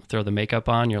time you throw the makeup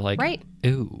on, you're like,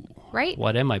 ooh,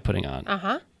 what am I putting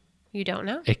on? You don't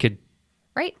know. It could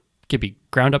be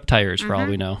ground up tires for all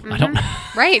we know. I don't know.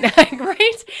 Right.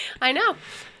 I know.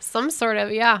 Some sort of,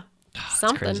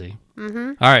 something. Crazy.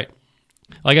 All right.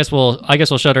 I guess we'll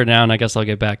shut her down. I guess I'll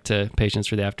get back to patients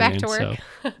for the afternoon. Back to work.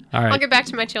 So, all right. I'll get back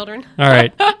to my children. All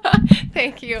right.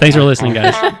 Thank you. Thanks for listening,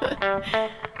 guys.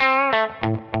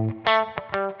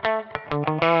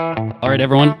 All right,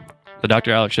 everyone. The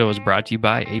Dr. Alex Show is brought to you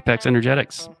by Apex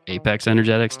Energetics,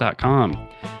 apexenergetics.com.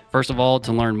 First of all,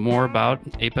 to learn more about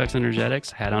Apex Energetics,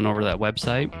 head on over to that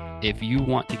website. If you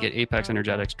want to get Apex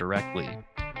Energetics directly,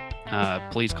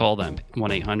 please call them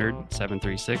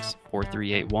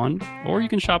 1-800-736-4381, or you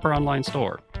can shop our online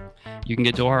store. You can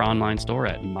get to our online store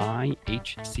at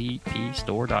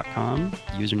myhcpstore.com.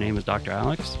 Username is Dr.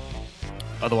 Alex.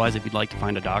 Otherwise, if you'd like to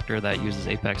find a doctor that uses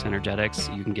Apex Energetics,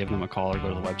 you can give them a call or go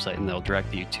to the website and they'll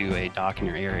direct you to a doc in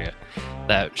your area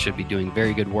that should be doing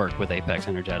very good work with Apex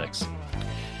Energetics.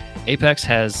 Apex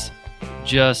has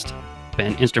just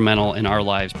been instrumental in our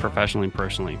lives professionally and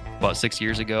personally. About 6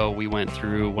 years ago, we went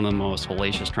through one of the most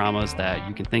hellacious traumas that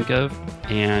you can think of.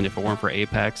 And if it weren't for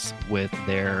Apex with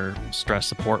their stress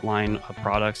support line of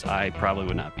products, I probably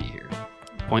would not be here.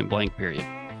 Point blank, period.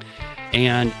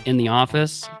 And in the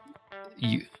office,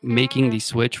 making the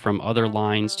switch from other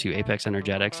lines to Apex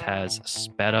Energetics has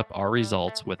sped up our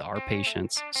results with our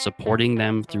patients, supporting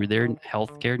them through their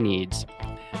healthcare needs,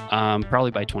 probably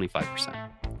by 25%,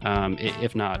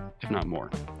 if not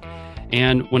more.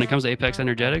 And when it comes to Apex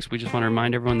Energetics, we just want to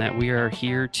remind everyone that we are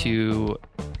here to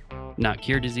not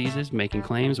cure diseases, making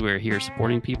claims. We're here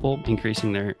supporting people,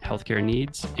 increasing their healthcare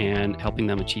needs, and helping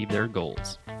them achieve their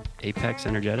goals.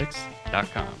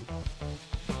 apexenergetics.com.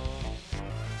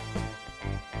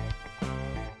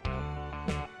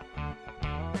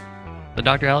 The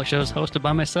Dr. Alex Show is hosted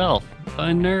by myself, a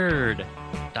nerd,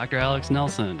 Dr. Alex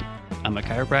Nelson. I'm a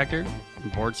chiropractor,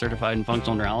 board certified in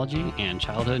functional neurology and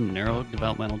childhood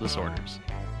neurodevelopmental disorders.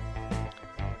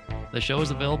 The show is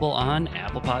available on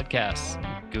Apple Podcasts,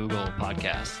 Google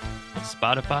Podcasts,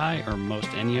 Spotify, or most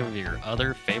any of your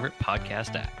other favorite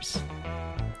podcast apps.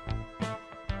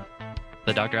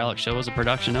 The Dr. Alex Show is a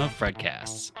production of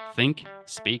Fredcasts. Think,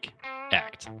 Speak,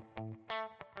 Act.